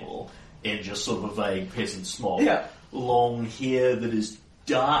the table in just sort of a vague peasant smock. Yeah. Long hair that is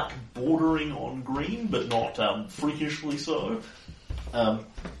dark, bordering on green, but not freakishly so.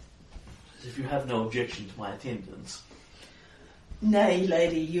 If you have no objection to my attendance. Nay,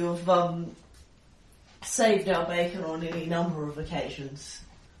 lady, you've saved our bacon on any number of occasions,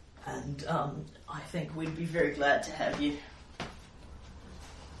 and I think we'd be very glad to have you.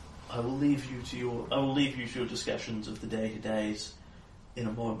 I will leave you to your discussions of the day-to-days in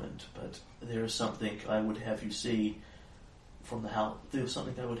a moment, but there is something I would have you see from the house. There is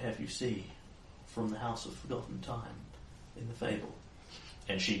something I would have you see from the House of Forgotten Time in the fable.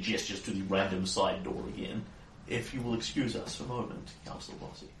 And she gestures to the random side door again. If you will excuse us for a moment, Councillor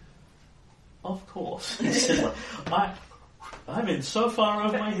Bossy. Of course. I'm in so far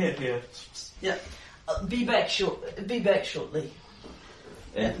over my head here. Yeah. Be back shortly.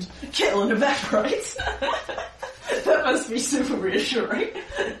 And Caitlin evaporates. That must be super reassuring.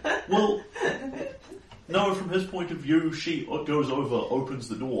 well, no, from his point of view, she goes over, opens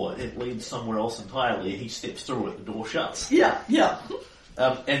the door, it leads somewhere else entirely, he steps through it, the door shuts. Yeah.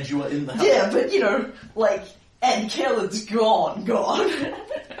 And you are in the house. Yeah, but and Caitlin's gone.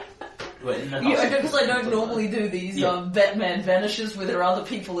 We're in the house. Yeah, because I don't normally do these Batman vanishes where there are other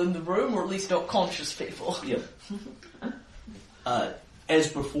people in the room, or at least not conscious people. Yeah.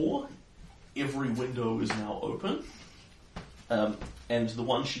 As before, every window is now open, and the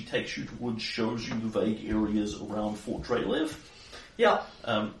one she takes you towards shows you the vague areas around Fort Drelev. Yeah.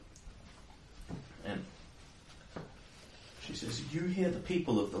 And she says, you hear the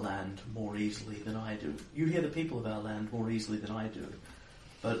people of the land more easily than I do. You hear the people of our land more easily than I do.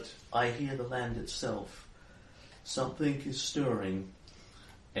 But I hear the land itself. Something is stirring.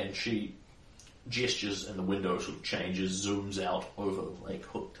 And she gestures and the window sort of changes, zooms out over Lake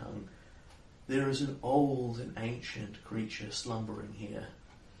Hooktongue. There is an old and ancient creature slumbering here.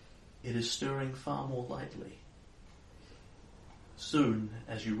 It is stirring far more lightly. Soon,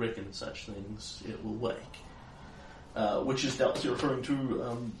 as you reckon such things, it will wake. Which is doubtless referring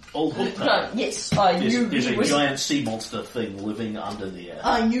to Old Hooktongue. Yes, I knew there's it a was giant sea monster thing living under there.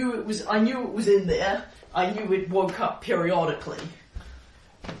 I knew it was in there. I knew it woke up periodically.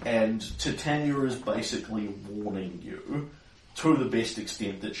 And Titania is basically warning you, to the best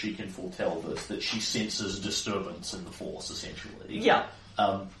extent that she can foretell this, that she senses disturbance in the Force, essentially. Yeah.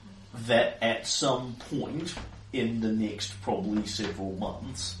 That at some point in the next probably several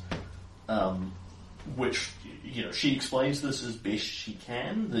months, which, she explains this as best she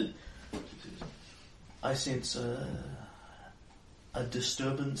can, that I sense a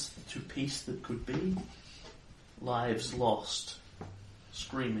disturbance to peace that could be, lives lost,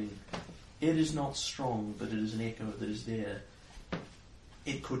 screaming. It is not strong, but it is an echo that is there.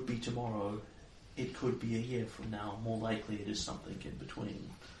 It could be tomorrow. It could be a year from now. More likely it is something in between.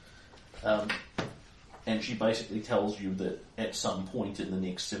 And she basically tells you that at some point in the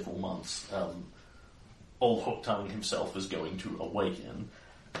next several months, Old Hooktongue himself is going to awaken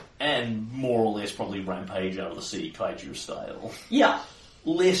and more or less probably rampage out of the sea, kaiju style. Yeah.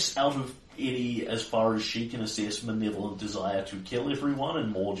 Less out of any, as far as she can assess, malevolent desire to kill everyone,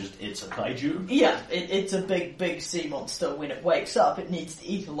 and more just, it's a kaiju. Yeah, it's a big sea monster. When it wakes up, it needs to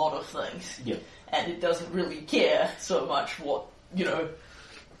eat a lot of things. Yeah. And it doesn't really care so much what,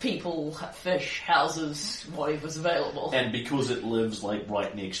 people, fish, houses, whatever's available. And because it lives,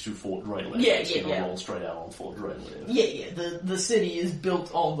 right next to Fort Drelev, it's going to roll straight out on Fort Drelev. Yeah, the city is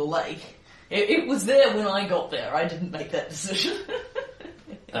built on the lake. It was there when I got there. I didn't make that decision.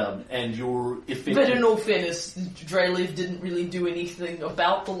 And you're effective... But in all fairness, Drelev didn't really do anything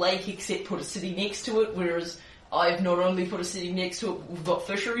about the lake except put a city next to it, whereas I've not only put a city next to it, we've got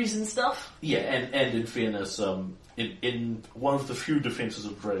fisheries and stuff. Yeah, and in fairness, in one of the few defences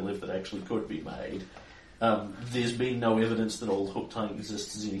of Drelev that actually could be made, there's been no evidence that Old Hooktongue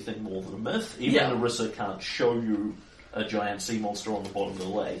exists as anything more than a myth. Even Narissa can't show you a giant sea monster on the bottom of the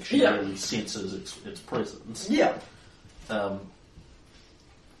lake. She really senses its presence. Yeah. So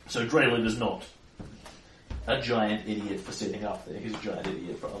Drelev is not a giant idiot for setting up there. He's a giant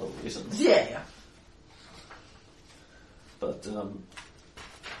idiot for other reasons. Yeah. But,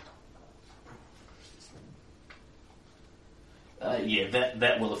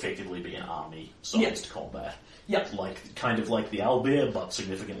 that will effectively be an army-sized combat. Yeah. Kind of like the owlbear, but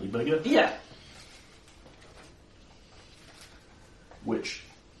significantly bigger. Yeah. Which,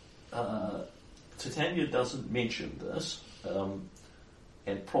 Titania doesn't mention this,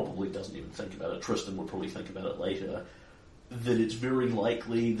 and probably doesn't even think about it. Tristan would probably think about it later, that it's very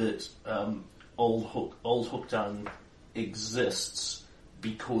likely that Old Hooktongue exists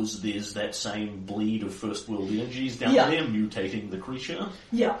because there's that same bleed of First World energies down there mutating the creature.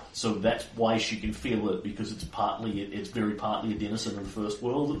 Yeah. So that's why she can feel it, because it's very partly a denizen of the First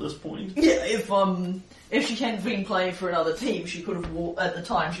World at this point. Yeah, if she hadn't been playing for another team, she could have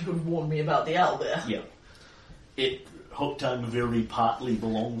warned me about the owlbear. Yeah. Hooktongue very partly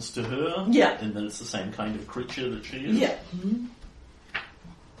belongs to her. Yeah. And that it's the same kind of creature that she is. Yeah.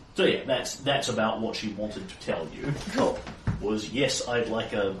 So yeah, that's about what she wanted to tell you. Cool. Was, yes, I'd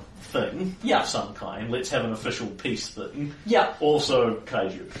like a thing of some kind. Let's have an official peace thing. Yeah. Also,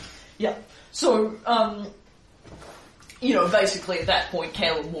 kaiju. Yeah. So, basically at that point,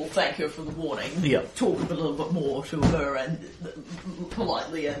 Caleb will thank her for the warning. Yeah. Talk a little bit more to her and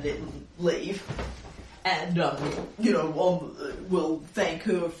politely, and then leave. And, will thank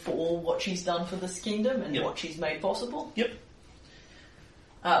her for what she's done for this kingdom and what she's made possible. Yep.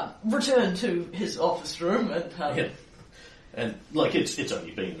 Return to his office room and... And, it's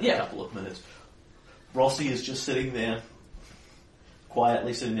only been a couple of minutes. Rossi is just sitting there,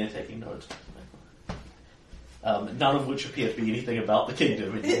 quietly sitting there taking notes. None of which appear to be anything about the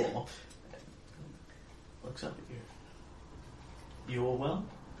kingdom anymore. Looks up at you. You all well?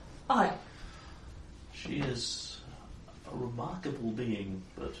 Aye. She is a remarkable being,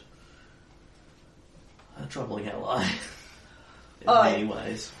 but a troubling ally. In many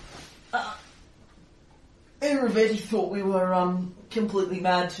ways. Iravetti thought we were completely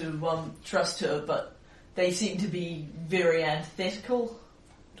mad to trust her, but they seem to be very antithetical.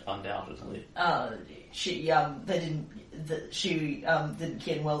 Undoubtedly. She didn't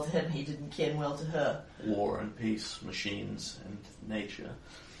ken well to him. He didn't ken well to her. War and peace, machines and nature.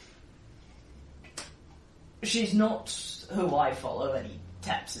 She's not who I follow, and he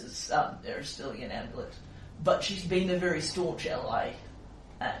taps his Aristotelian amulet. But she's been a very staunch ally,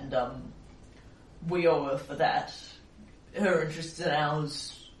 and we owe her for that. Her interests and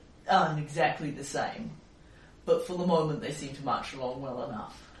ours aren't exactly the same, but for the moment they seem to march along well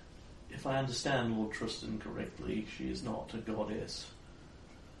enough. If I understand Lord Tristan correctly, she is not a goddess.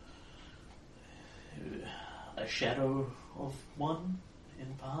 A shadow of one,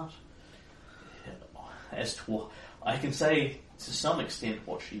 in part. As to what I can say to some extent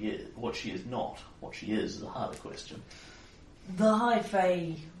what she is not. What she is a harder question. The High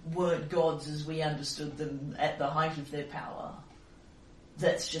Fae weren't gods as we understood them at the height of their power.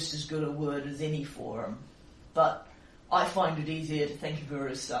 That's just as good a word as any for them. But I find it easier to think of her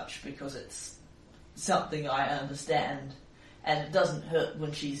as such because it's something I understand, and it doesn't hurt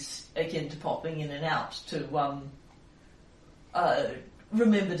when she's akin to popping in and out to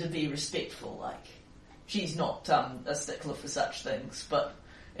remember to be respectful. She's not a stickler for such things, but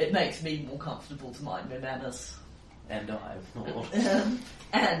it makes me more comfortable to mind my manners. And I'm not.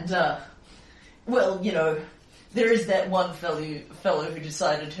 There is that one fellow who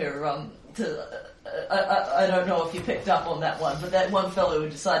decided to I don't know if you picked up on that one, but that one fellow who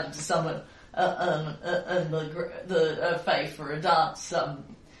decided to summon the Fae for a dance.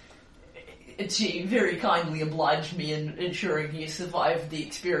 She very kindly obliged me in ensuring he survived the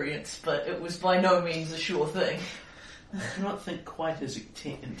experience, but it was by no means a sure thing. I do not think quite as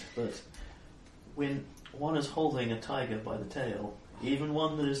intent, but when one is holding a tiger by the tail, even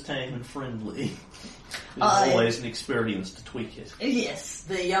one that is tame and friendly, there's always an experience to tweak it. Yes,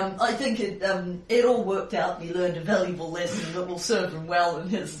 I think it all worked out and he learned a valuable lesson that will serve him well in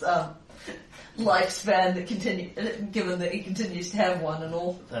his lifespan, given that he continues to have one and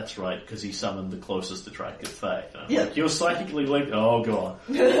all. That's right, because he summoned the closest attractive Fae. You're psychically linked. Oh god.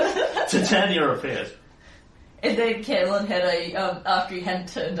 Titania appeared. And then Kaelin had after he hadn't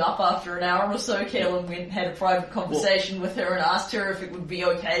turned up after an hour or so, Kaelin went and had a private conversation with her and asked her if it would be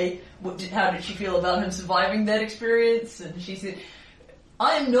okay. How did she feel about him surviving that experience? And she said,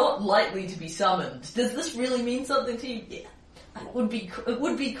 I am not likely to be summoned. Does this really mean something to you? Yeah. It would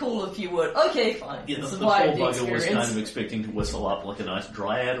be cool if you would. Okay, fine. Yeah, the survive the bugger experience. was kind of expecting to whistle up like a nice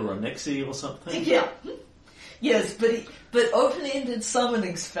dryad or a Nixie or something. Yeah. Yes, but open-ended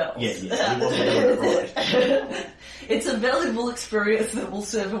summoning spells. Yeah, he wasn't doing it right. It's a valuable experience that will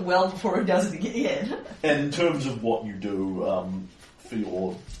serve him well before he does it again. And in terms of what you do for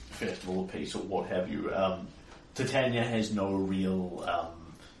your Festival of Peace or what have you, Titania has no real...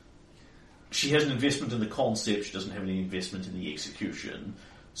 she has an investment in the concept, she doesn't have any investment in the execution.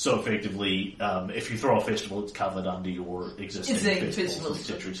 So effectively, if you throw a festival, it's covered under your existing festivals,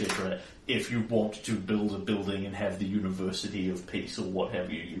 etc., etc. If you want to build a building and have the University of Peace or what have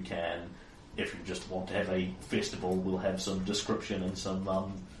you, you can. If you just want to have a festival, we'll have some description and some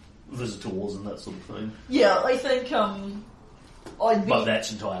visitors and that sort of thing. Yeah, I think But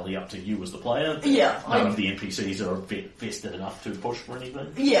that's entirely up to you as the player. Yeah. None of the NPCs are vested enough to push for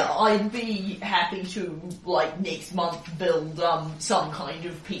anything. Yeah, I'd be happy to, next month build some kind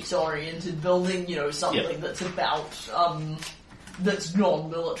of peace-oriented building, something that's about, that's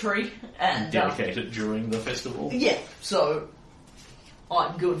non-military. And dedicate it during the festival. Yeah, so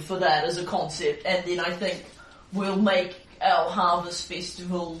I'm good for that as a concept. And then I think we'll make our Harvest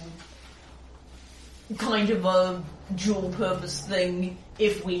Festival kind of a dual-purpose thing.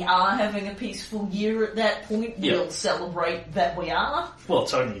 If we are having a peaceful year at that point, we'll celebrate that we are. Well,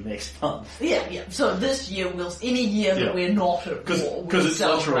 it's only next month. Yeah. So this year, any year that we're not at war, because it's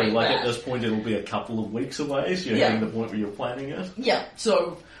literally, that. At this point, it'll be a couple of weeks away, so you're hitting the point where you're planning it. Yeah,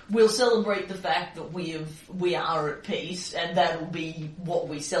 so we'll celebrate the fact that we are at peace, and that'll be what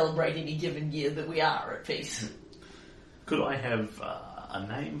we celebrate any given year that we are at peace. Could I have a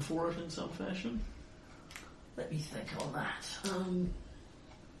name for it in some fashion? Let me think on that.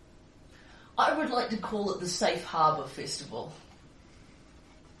 I would like to call it the Safe Harbour Festival.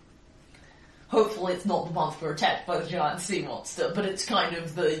 Hopefully it's not the month we're attacked by the giant sea monster, but it's kind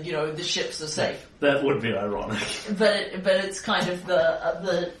of the ships are safe. That would be ironic. But it's kind of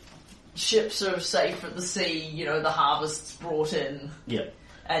the ships are safe at the sea, the harvest's brought in. Yep.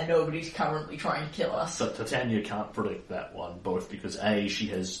 And nobody's currently trying to kill us. So Titania can't predict that one, both because A, she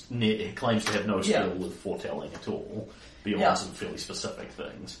claims to have no skill with foretelling at all, beyond some fairly specific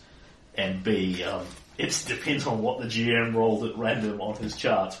things, and B, it depends on what the GM rolled at random on his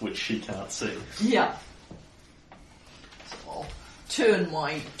charts, which she can't see. Yeah. So I'll turn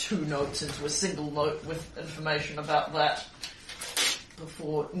my 2 notes into a single note with information about that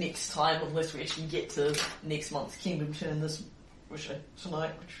before next time, unless we actually get to next month's Kingdom Turn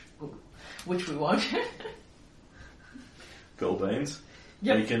tonight, which we won't. Cool beans.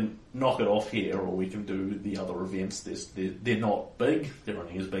 Yep. We can knock it off here, or we can do the other events. They're not big, they're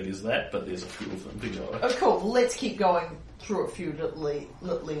only as big as that, but there's a few of them to go. Oh, cool. Well, let's keep going through a few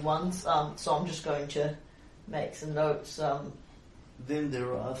little ones. So I'm just going to make some notes. Then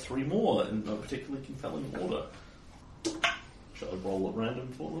there are 3 more in no particularly compelling order. Shall I roll at random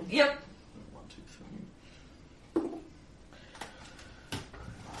for them? Yep. 1, 2, 3.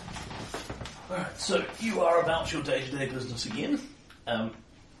 Alright, so you are about your day-to-day business again.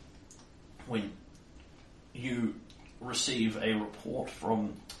 When you receive a report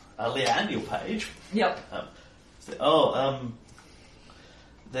from Leanne, your page. Yep.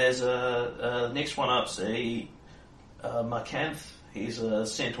 There's a next one up's a Markanth. He's a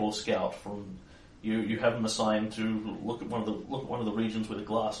centaur scout from. You have him assigned to look at one of the regions where the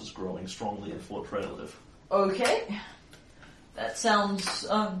glass is growing strongly in Fort Treliv. Okay. That sounds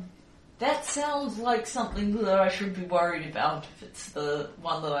like something that I should be worried about if it's the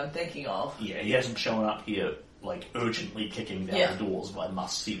one that I'm thinking of. Yeah, he hasn't shown up here, urgently kicking down the doors by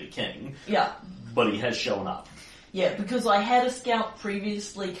must see the king. Yeah. But he has shown up. Yeah, because I had a scout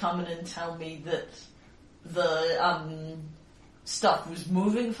previously come in and tell me that the stuff was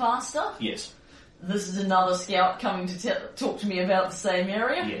moving faster. Yes. This is another scout coming to talk to me about the same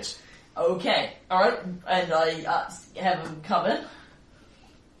area? Yes. Okay, alright, and I have him come in.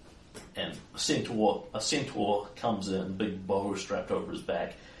 And a centaur comes in, big bow strapped over his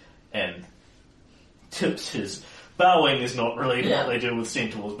back, and tips his... Bowing is not really what they do with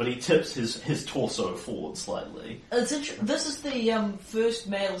centaurs, but he tips his torso forward slightly. This is the first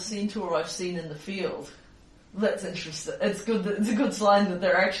male centaur I've seen in the field. That's interesting. It's good. It's a good sign that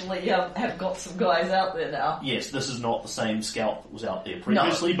they're actually have got some guys out there now. Yes, this is not the same scout that was out there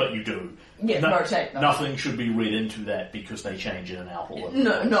previously, but you do. Yeah, rotate. Nothing should be read into that because they change in and out all over.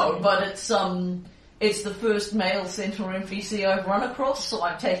 No, but it's It's the first male Centaur NPC I've run across, so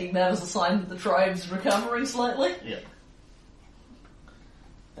I'm taking that as a sign that the tribe's recovering slightly. Yeah.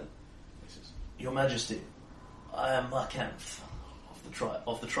 And he says, Your Majesty, I am Markanth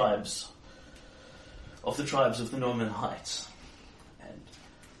of the tribes of the Norman Heights, and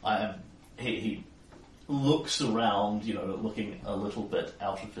I am. He looks around, looking a little bit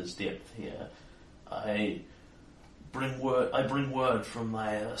out of his depth here. I bring word from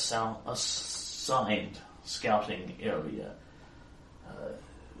my assigned scouting area.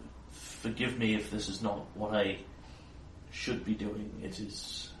 Forgive me if this is not what I should be doing. It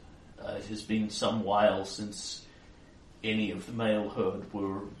has been some while since any of the male herd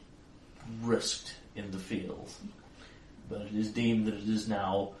were risked in the field, but it is deemed that it is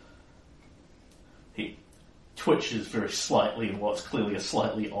now. He twitches very slightly in what's clearly a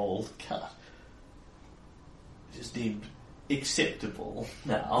slightly old cut. It is deemed acceptable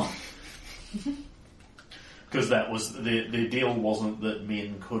now. Because that was the deal wasn't that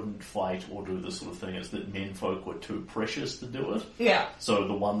men couldn't fight or do this sort of thing, it's that menfolk were too precious to do it. Yeah. So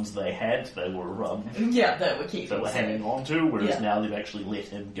the ones they had, they were they were keeping. They were hanging on to, whereas now they've actually let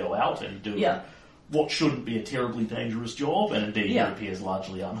him go out and do what shouldn't be a terribly dangerous job, and indeed he appears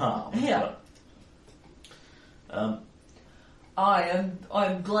largely unharmed. Yeah. But,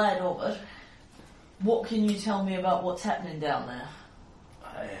 I'm glad of it. What can you tell me about what's happening down there?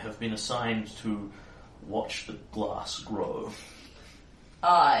 I have been assigned to watch the glass grow.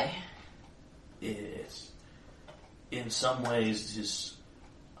 Aye. In some ways, it is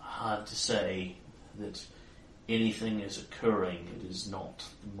hard to say that anything is occurring. It is not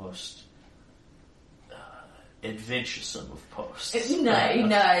the most adventuresome of posts. Nay.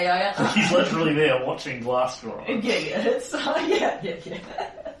 He's literally there watching glass grow.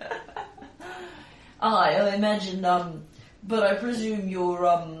 I imagine, but I presume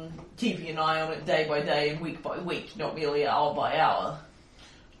you're keeping an eye on it day by day and week by week, not merely hour by hour.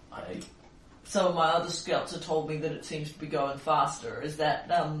 Some of my other scouts have told me that it seems to be going faster. Is that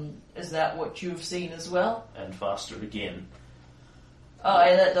what you've seen as well? And faster again.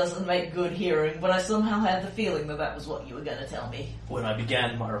 That doesn't make good hearing, but I somehow had the feeling that was what you were going to tell me. When I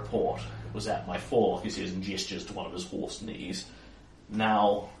began my report, it was at my forelock, he says, and gestures to one of his horse knees.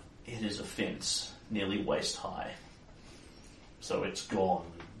 Now it is a fence nearly waist high. So it's gone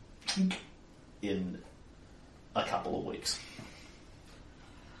in a couple of weeks.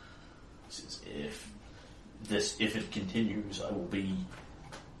 Since if it continues, I will be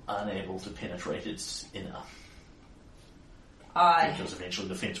unable to penetrate its inner. Because eventually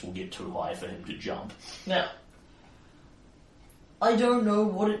the fence will get too high for him to jump. Now, I don't know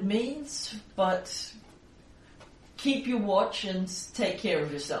what it means, but keep your watch and take care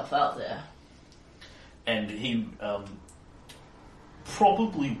of yourself out there. And he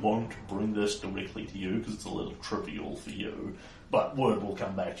probably won't bring this directly to you because it's a little trivial for you, but word will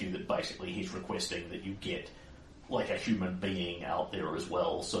come back to you that basically he's requesting that you get like a human being out there as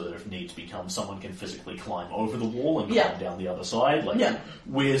well, so that if needs become, someone can physically climb over the wall and climb down the other side.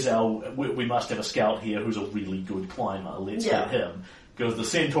 We must have a scout here who's a really good climber, let's get him, because the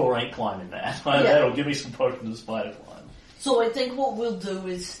Centaur ain't climbing that. That'll give me some potent and spider climb. So I think what we'll do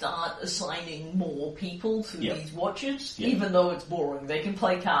is start assigning more people to these watches, even though it's boring. They can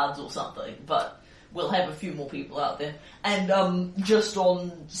play cards or something, but we'll have a few more people out there. And just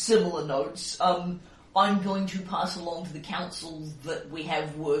on similar notes, I'm going to pass along to the council that we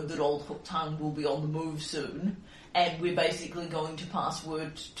have word that Old Hooktongue will be on the move soon, and we're basically going to pass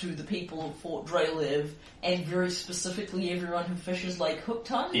word to the people of Fort Drelev, and very specifically everyone who fishes Lake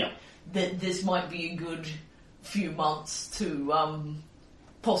Hooktongue, that this might be a good few months to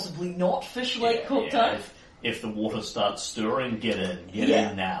possibly not fish Lake Hooktongue. If the water starts stirring, get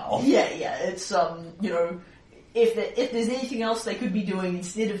in now. It's if there's anything else they could be doing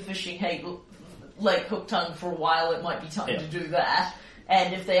instead of fishing Lake Hooktongue for a while, it might be time to do that.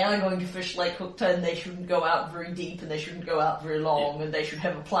 And if they are going to fish Lake Hooktongue, they shouldn't go out very deep and they shouldn't go out very long, and they should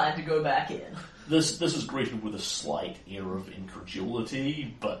have a plan to go back in. This is greeted with a slight air of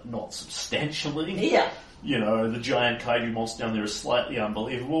incredulity, but not substantially. The giant kaiju monster down there is slightly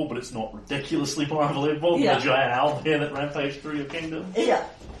unbelievable, but it's not ridiculously more unbelievable than the giant owlbear that rampaged through your kingdom.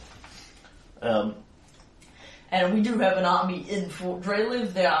 And we do have an army in Fort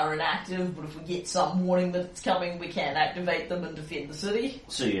Drelev. They are inactive, but if we get some warning that it's coming, we can activate them and defend the city.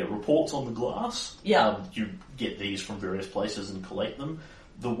 So reports on the glass. You get these from various places and collect them.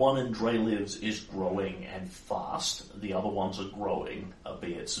 The one in Drelev's is growing and fast. The other ones are growing,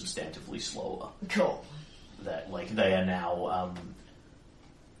 albeit substantively slower. Cool. They are now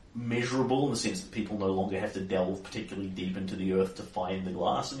measurable in the sense that people no longer have to delve particularly deep into the earth to find the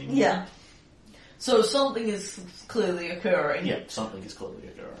glass anymore. So something is clearly occurring. Yeah, something is clearly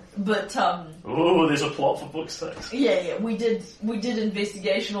occurring. But, Oh, there's a plot for book 6. yeah, we did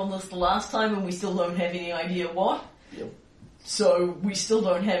investigation on this the last time and we still don't have any idea what. Yep. So we still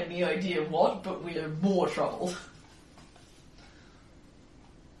don't have any idea what, but we're more troubled.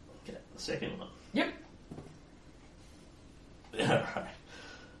 Okay, the second one. Yep. Alright.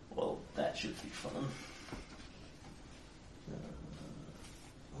 Well, that should be fun.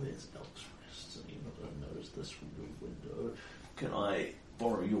 Where's Elk's Rest? So you not notice this from your window. Can I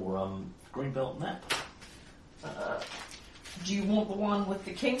borrow your Greenbelt map? Do you want the one with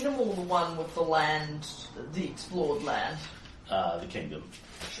the kingdom or the one with the land, the explored land? The kingdom.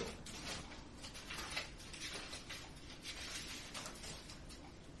 Sure.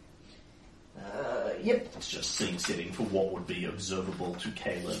 Yep. It's just scene setting for what would be observable to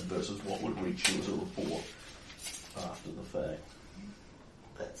Kaelin versus what would reach you as a report after the fact.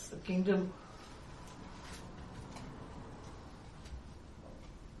 That's the kingdom.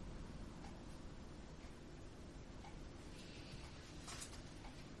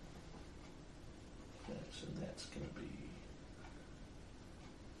 Okay, so that's going to be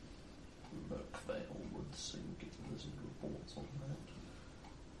Merkvale Woods, so you'll get lizard reports on that.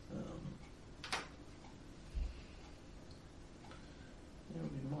 Yeah,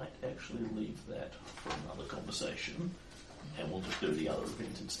 we might actually leave that for another conversation, and we'll just do the other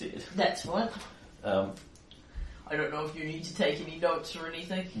event instead. That's fine. Um, I don't know if you need to take any notes or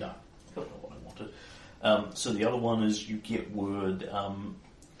anything. No, not what I wanted. So the other one is you get word.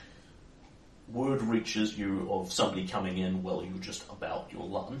 Word reaches you of somebody coming in while you're just about your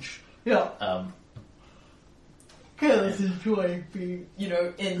lunch. Yeah. Yeah. Kaelin's enjoying being,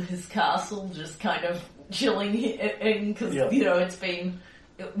 in his castle, just kind of chilling in, because, it's been,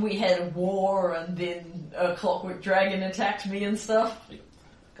 we had a war and then a clockwork dragon attacked me and stuff. Yeah.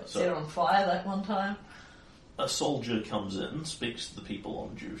 Got So- set on fire that one time. A soldier comes in, speaks to the people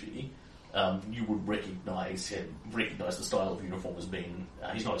on duty. You would recognise the style of uniform as being.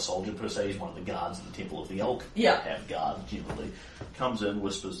 He's not a soldier per se. He's one of the guards at the Temple of the Elk. Yeah. Have guard generally. Comes in,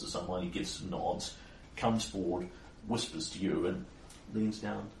 whispers to someone. He gets some nods. Comes forward, whispers to you, and leans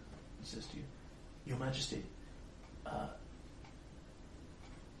down. And says to you, "Your Majesty,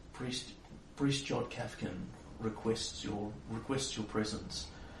 Priest Jod Kafkin requests your presence,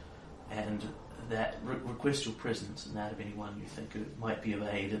 and that request your presence and that of anyone you think might be of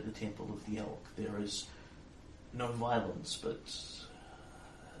aid at the Temple of the Elk. There is no violence, but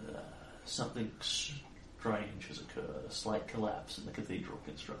something strange has occurred, a slight collapse in the cathedral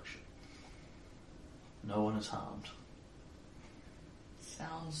construction. No one is harmed."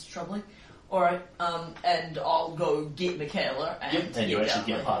 Sounds troubling. Alright, and I'll go get Michaela and And you head actually down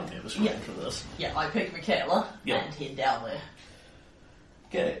get there. party members for this. Yeah, I pick Michaela Yep. and head down there.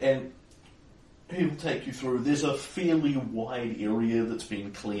 Okay, and he'll take you through. There's a fairly wide area that's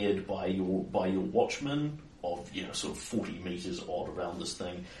been cleared by your watchman of sort of 40 metres odd around this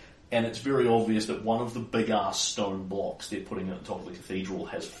thing, and it's very obvious that one of the big ass stone blocks they're putting at the top of the cathedral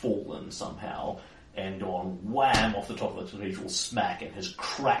has fallen somehow and gone wham off the top of the cathedral smack and has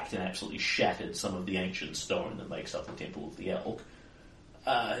cracked and absolutely shattered some of the ancient stone that makes up the Temple of the Elk.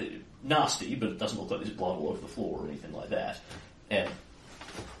 Nasty, but it doesn't look like there's blood all over the floor or anything like that. And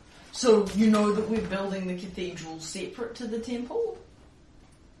So, you know that we're building the cathedral separate to the temple?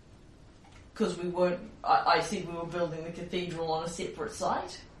 Because we weren't... I said we were building the cathedral on a separate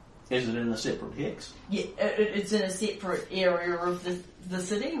site. is it in a separate hex? Yeah, it's in a separate area of the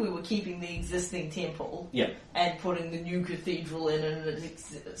city. We were keeping the existing temple Yeah. and putting the new cathedral in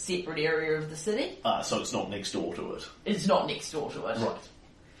a separate area of the city. So it's not next door to it. It's not next door to it.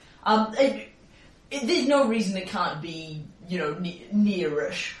 Right. There's no reason it can't be,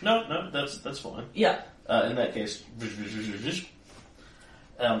 nearish. No, that's fine. Yeah. In that case,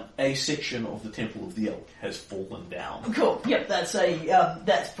 a section of the Temple of the Elk has fallen down. Cool. Yep,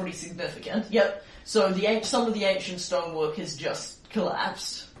 that's pretty significant. Yep. So some of the ancient stonework has just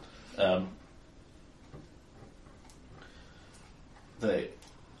collapsed.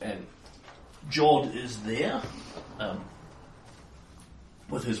 And Jod is there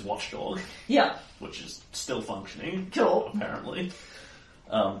with his watchdog, Yeah. which is still functioning. Cool. Apparently.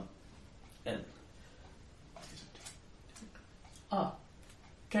 And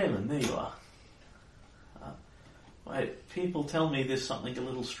Kaelin, there you are. People tell me there's something a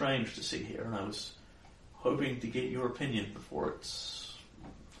little strange to see here, and I was hoping to get your opinion before it's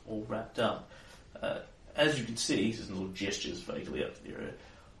all wrapped up. As you can see, he little gestures vaguely up the area.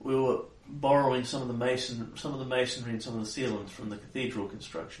 We were borrowing some of the masonry and some of the sealants from the cathedral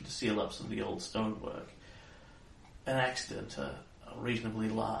construction to seal up some of the old stonework. An accident, a reasonably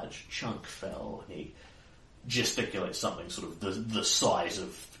large chunk fell, and he gesticulates something sort of the size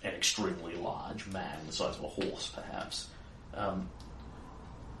of an extremely large man, the size of a horse, perhaps.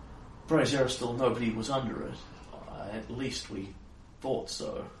 Brazier still nobody was under it. At least we thought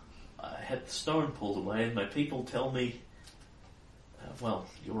so. I had the stone pulled away, and my people tell me, well,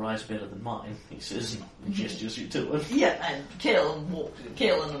 your eye's better than mine, he says, and gestures you to it. Yeah, and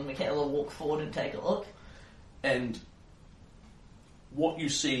Kaelin and Michaela walk forward and take a look. And what you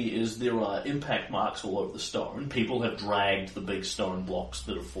see is there are impact marks all over the stone. People have dragged the big stone blocks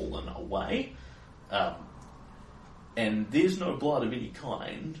that have fallen away. And there's no blood of any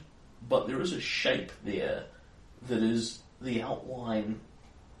kind, but there is a shape there that is the outline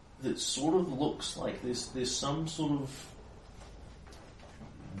that sort of looks like there's some sort of...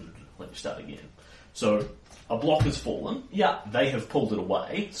 Let me start again. So, a block has fallen. Yeah. They have pulled it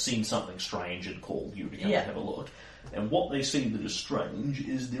away, seen something strange, and called you to come and have a look. And what they see that is strange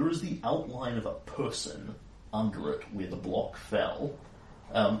is there is the outline of a person under it where the block fell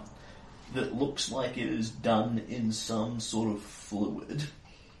that looks like it is done in some sort of fluid.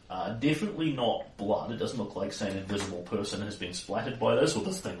 Definitely not blood. It doesn't look like, say, an invisible person has been splattered by this, or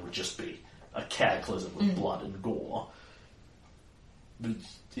this thing would just be a cataclysm with blood and gore. But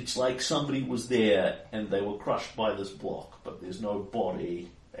it's like somebody was there and they were crushed by this block, but there's no body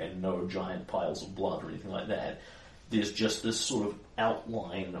and no giant piles of blood or anything like that. There's just this sort of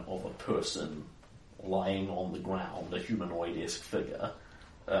outline of a person lying on the ground, a humanoid-esque figure,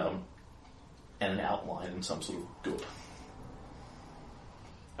 and an outline in some sort of goop.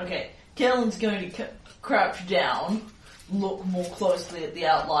 Okay, Kaelin's going to crouch down, look more closely at the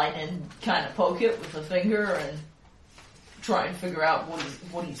outline, and kind of poke it with a finger and try and figure out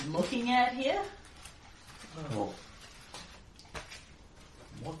what he's looking at here. Well,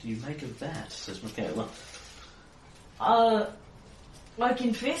 what do you make of that? Says Michaela. I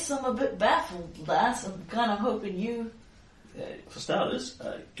confess I'm a bit baffled, lass. I'm kind of hoping you... For starters,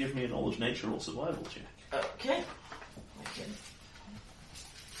 give me a knowledge, nature, or survival check. Okay. I can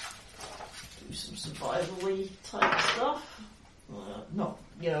do some survival-y type stuff. Not,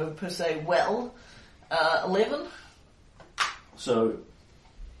 per se well. 11. So,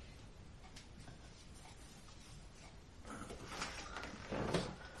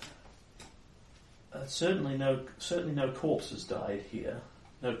 certainly no corpses died here.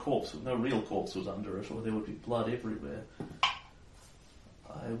 No real corpse was under it, or there would be blood everywhere.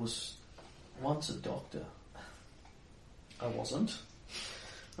 I was once a doctor. I wasn't.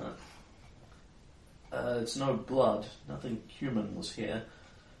 It's no blood. Nothing human was here.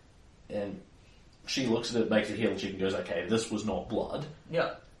 And she looks at it, makes a heel cheek, and goes, "Okay, this was not blood."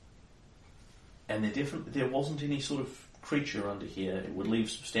 Yeah. And there wasn't any sort of creature under here. It would leave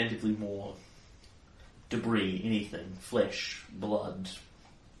substantively more debris, anything, flesh, blood,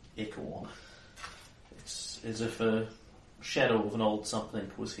 ichor. It's as if a shadow of an old something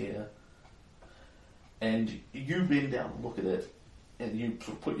was here. And you bend down and look at it, and you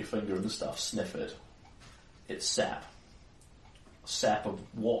sort of put your finger in the stuff, sniff it. It's sap. Sap of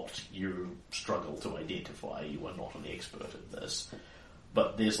what you struggle to identify. You are not an expert at this.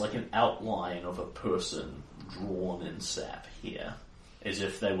 But there's like an outline of a person drawn in sap here. As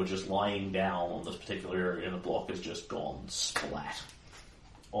if they were just lying down on this particular area and the block has just gone splat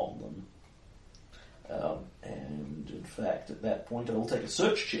on them. And in fact, at that point, I will take a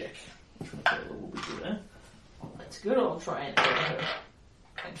search check, which Michaela will be good at. Well, that's good. I'll try and aid her.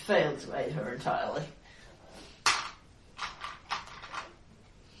 And fail to aid her entirely.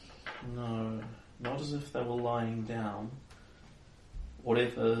 No, not as if they were lying down.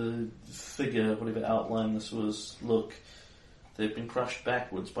 Whatever figure, whatever outline this was, look, they've been crushed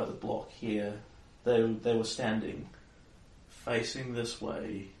backwards by the block here. They were standing, facing this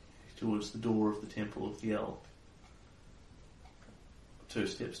way, towards the door of the Temple of the Elk. 2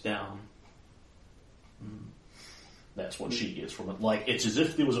 steps down. That's what she gets from it. Like, it's as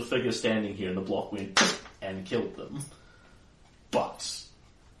if there was a figure standing here and the block went and killed them. But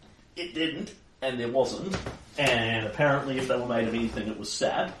it didn't, and there wasn't. And apparently if they were made of anything, it was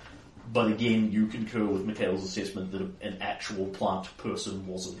sap. But again, you concur with Michaela's assessment that an actual plant person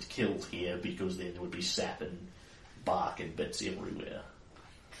wasn't killed here, because then there would be sap and bark and bits everywhere.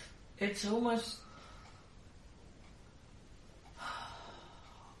 It's almost...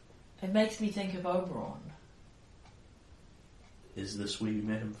 It makes me think of Oberon. Is this where you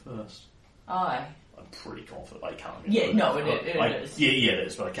met him first? Aye. I'm pretty confident. I can't remember. Yeah, no, it is. Yeah, it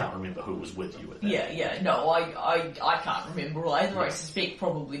is, but I can't remember who was with you at that. Yeah, no, I can't remember either. I suspect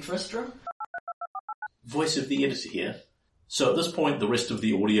probably Tristram. Voice of the editor here. So at this point, the rest of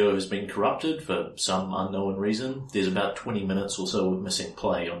the audio has been corrupted for some unknown reason. There's about 20 minutes or so of missing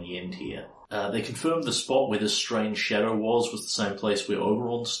play on the end here. They confirmed the spot where this strange shadow was the same place where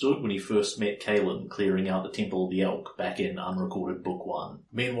Oberon stood when he first met Kaelin clearing out the Temple of the Elk back in unrecorded Book 1.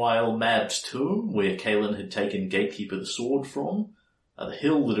 Meanwhile, Mab's tomb, where Kaelin had taken Gatekeeper the sword from, the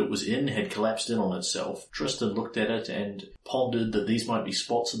hill that it was in had collapsed in on itself. Tristan looked at it and pondered that these might be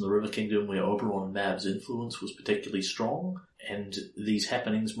spots in the River Kingdom where Oberon and Mab's influence was particularly strong, and these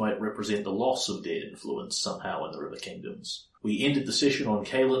happenings might represent the loss of their influence somehow in the River Kingdoms. We ended the session on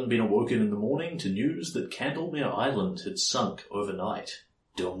Kaelin being awoken in the morning to news that Candlemere Island had sunk overnight.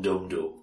 Dum dum dum.